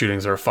 police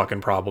shootings are a fucking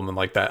problem, and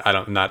like that,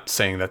 I'm not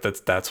saying that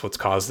that's what's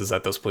caused, is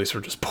that those police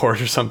were just bored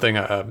or something.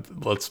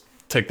 Let's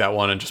take that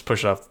one and just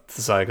push it off to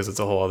the side because it's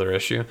a whole other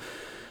issue.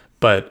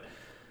 But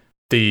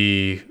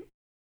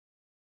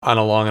on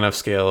a long enough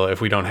scale,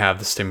 if we don't have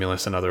the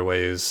stimulus in other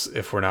ways,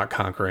 if we're not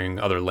conquering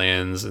other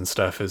lands and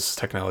stuff, is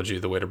technology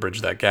the way to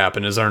bridge that gap?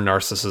 And is our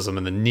narcissism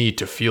and the need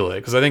to feel it?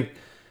 Because I think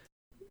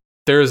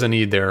there is a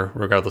need there,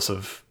 regardless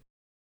of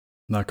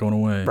not going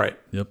away. Right.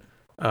 Yep.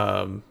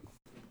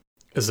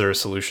 Is there a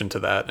solution to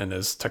that? And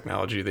is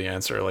technology the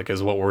answer? Like,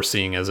 is what we're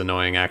seeing as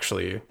annoying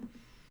actually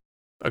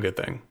a good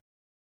thing?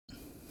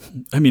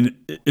 I mean,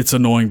 it's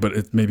annoying,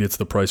 but maybe it's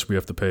the price we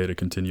have to pay to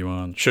continue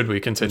on. Should we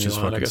continue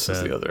on? I guess sad.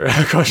 Is the other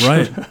question.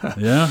 Right.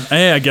 Yeah.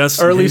 Hey, I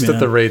guess. Or at least at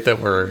the rate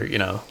that we're,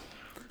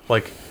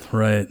 like.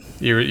 Right.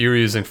 You were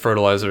using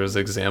fertilizer as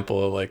an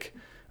example. Like,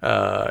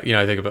 I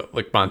think about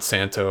like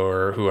Monsanto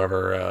or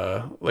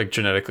whoever, like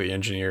genetically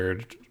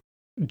engineered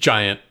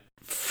giant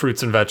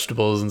fruits and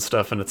vegetables and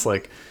stuff. And it's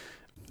like,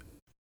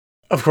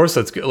 of course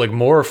that's good. Like,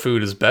 more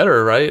food is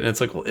better, right? And it's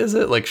like, well, is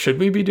it? Like, should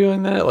we be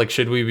doing that? Like,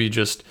 should we be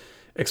just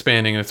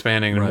expanding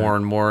right. more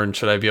and more? And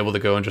should I be able to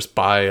go and just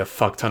buy a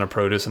fuck ton of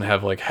produce and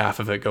have like half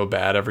of it go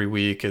bad every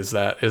week? Is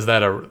that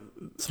a...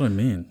 That's what I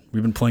mean.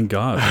 We've been playing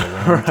God for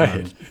a long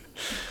time.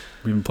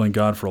 We've been playing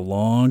God for a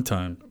long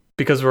time.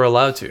 Because we're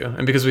allowed to,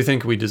 and because we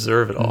think we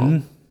deserve it all.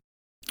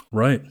 Mm-hmm.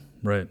 Right.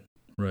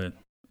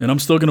 And I'm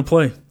still going to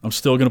play.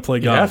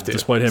 God,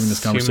 despite having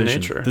this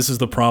conversation. This is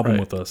the problem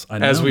with us. I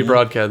know, as we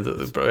broadcast,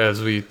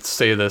 as we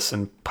say this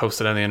and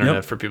post it on the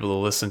internet for people to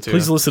listen to.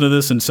 Please listen to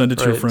this and send it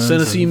to your friends.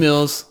 Send us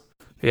emails.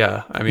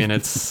 Yeah, I mean,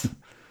 it's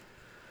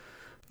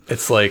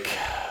like,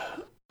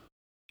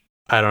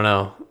 I don't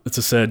know. It's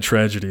a sad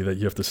tragedy that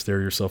you have to stare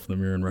yourself in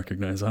the mirror and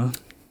recognize, huh?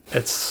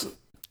 It's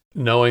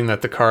knowing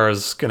that the car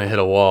is going to hit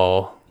a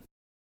wall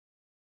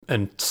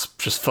and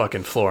just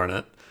fucking flooring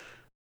it.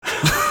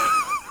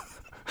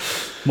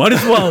 Might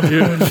as well,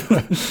 dude.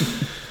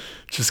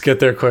 Just get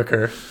there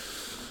quicker.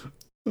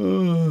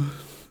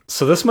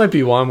 So this might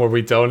be one where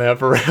we don't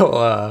have a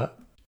real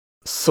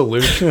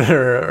solution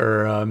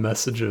or a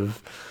message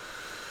of...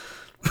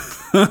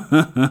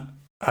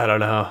 I don't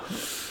know.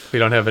 We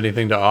don't have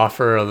anything to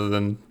offer other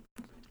than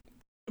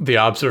the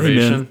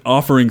observation. Hey man,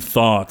 offering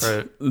thoughts.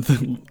 Right.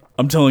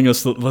 I'm telling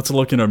us, let's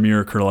look in our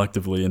mirror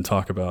collectively and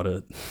talk about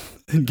it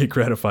and get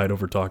gratified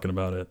over talking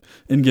about it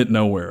and get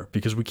nowhere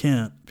because we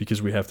can't,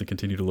 because we have to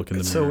continue to look in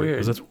the mirror. So weird.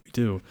 Because that's what we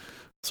do.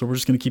 So we're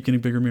just going to keep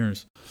getting bigger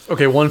mirrors.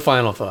 Okay, one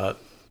final thought.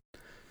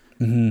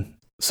 Mm-hmm.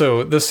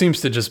 So this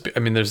seems to just be, I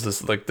mean, there's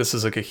this, like, this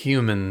is like a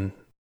human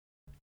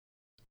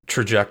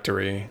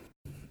trajectory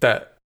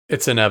that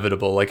it's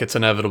inevitable. Like, it's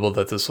inevitable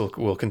that this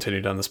will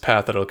continue down this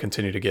path, that it'll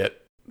continue to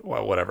get,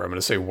 well, whatever, I'm going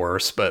to say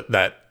worse, but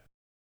that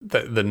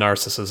the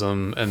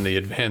narcissism and the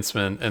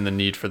advancement and the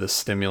need for this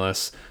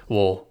stimulus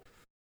will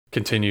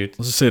continue. Let's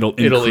just say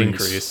it'll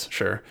increase.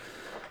 Sure.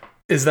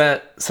 Is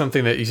that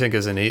something that you think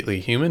is innately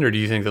human, or do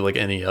you think that like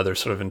any other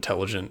sort of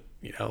intelligent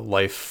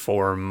life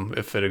form,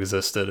 if it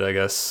existed, I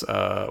guess,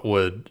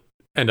 would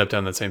end up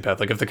down that same path.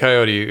 Like if the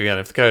coyote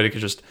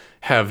could just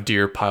have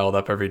deer piled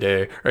up every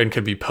day, and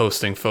could be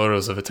posting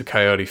photos of it to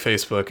Coyote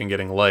Facebook and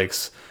getting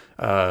likes,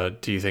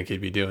 do you think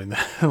he'd be doing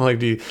that?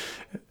 Like,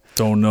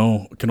 don't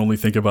know. Can only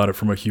think about it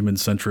from a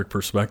human-centric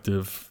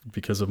perspective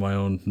because of my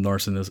own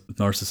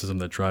narcissism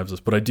that drives us.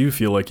 But I do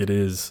feel like it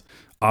is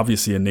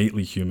obviously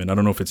innately human. I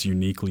don't know if it's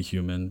uniquely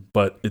human,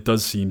 but it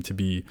does seem to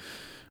be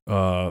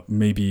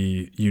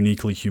maybe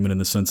uniquely human in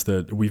the sense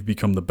that we've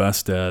become the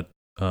best at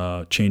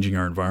changing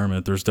our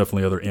environment. There's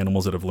definitely other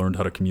animals that have learned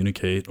how to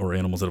communicate, or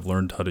animals that have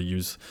learned how to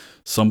use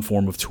some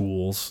form of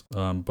tools.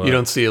 But you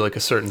don't see like a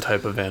certain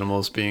type of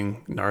animals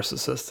being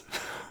narcissist.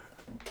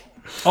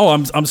 Oh,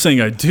 I'm saying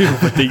I do,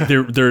 but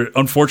they're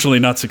unfortunately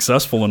not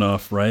successful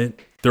enough, right?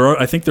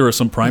 I think there are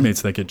some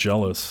primates that get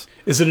jealous.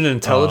 Is it an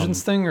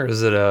intelligence thing, or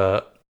is it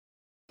a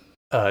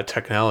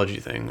technology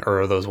thing,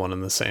 or are those one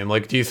and the same?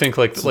 Like, do you think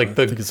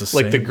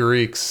the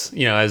Greeks,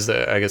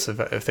 I guess if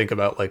I think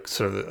about like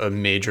sort of a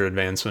major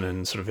advancement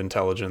in sort of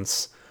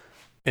intelligence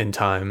in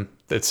time,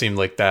 it seemed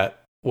like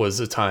that was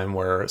a time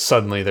where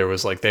suddenly there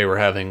was like, they were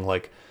having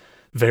like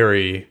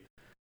very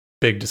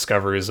big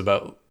discoveries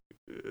about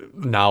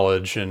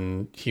knowledge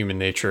and human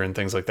nature and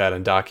things like that,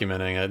 and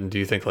documenting it. And do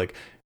you think like,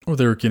 well,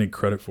 they were getting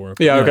credit for it.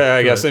 Yeah, okay,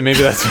 I guess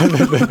maybe that's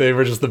they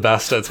were just the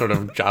best at sort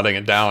of jotting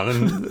it down,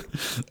 and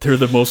they're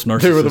the most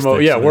narcissistic. They were the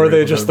most, were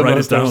they just the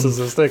most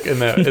narcissistic?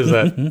 And that is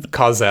that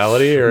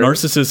causality, or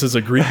Narcissus is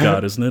a Greek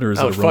god, isn't it, or is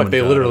it a Roman god?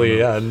 They literally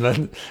they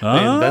invented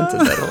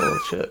that whole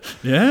shit.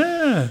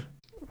 Yeah.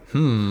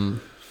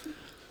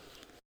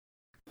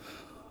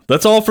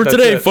 That's all for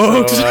today,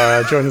 folks.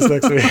 So, join us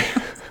next week.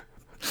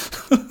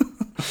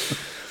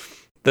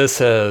 This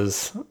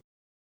has,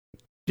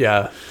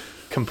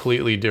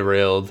 completely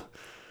derailed.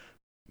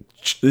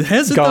 It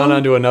has gone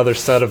onto another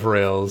set of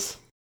rails.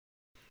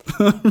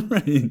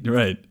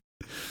 Right.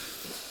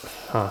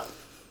 Huh.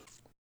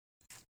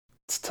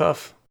 It's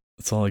tough.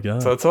 That's all I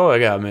got. So that's all I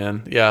got,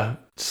 man. Yeah.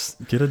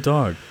 Just get a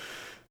dog.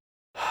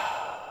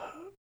 I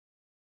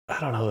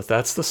don't know if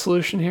that's the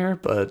solution here,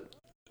 but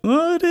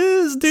well, it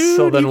is, dude.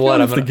 So then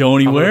what? I'm gonna have to go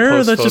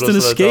anywhere. That's just an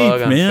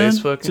escape, man.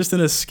 Facebook. Just an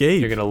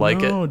escape. You're gonna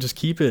like it. No, just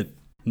keep it.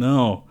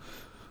 No.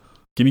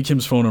 Give me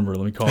Kim's phone number.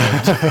 Let me call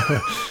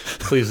her.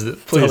 please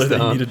don't.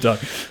 I need a dog.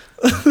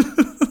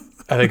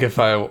 I think if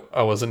I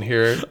wasn't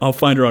here, I'll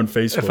find her on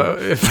Facebook.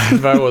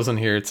 If I wasn't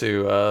here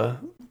to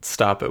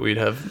stop it, we'd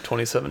have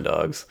 27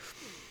 dogs.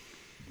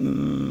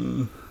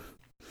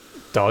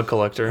 Dog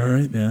collector. All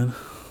right, man.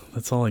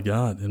 That's all I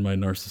got in my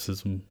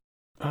narcissism.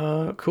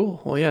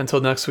 Cool. Well, yeah, until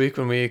next week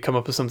when we come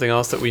up with something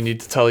else that we need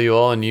to tell you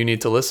all and you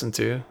need to listen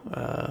to.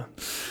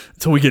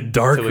 Until we get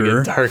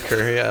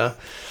darker. Yeah.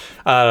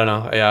 I don't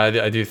know. Yeah,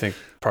 I do think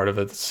part of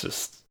it's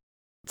just,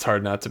 it's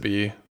hard not to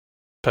be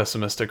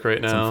pessimistic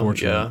right now. It's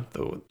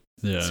unfortunate.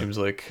 It seems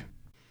like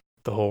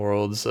the whole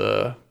world's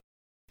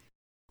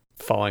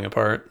falling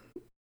apart.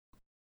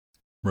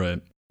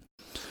 Right.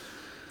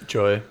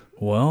 Joy.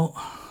 Well,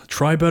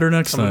 try better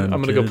next time.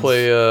 I'm going to go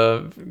play,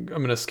 I'm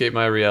going to escape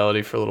my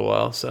reality for a little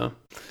while, so.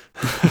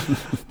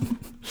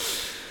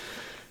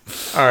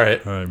 All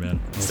right. All right, man.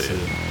 See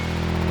you.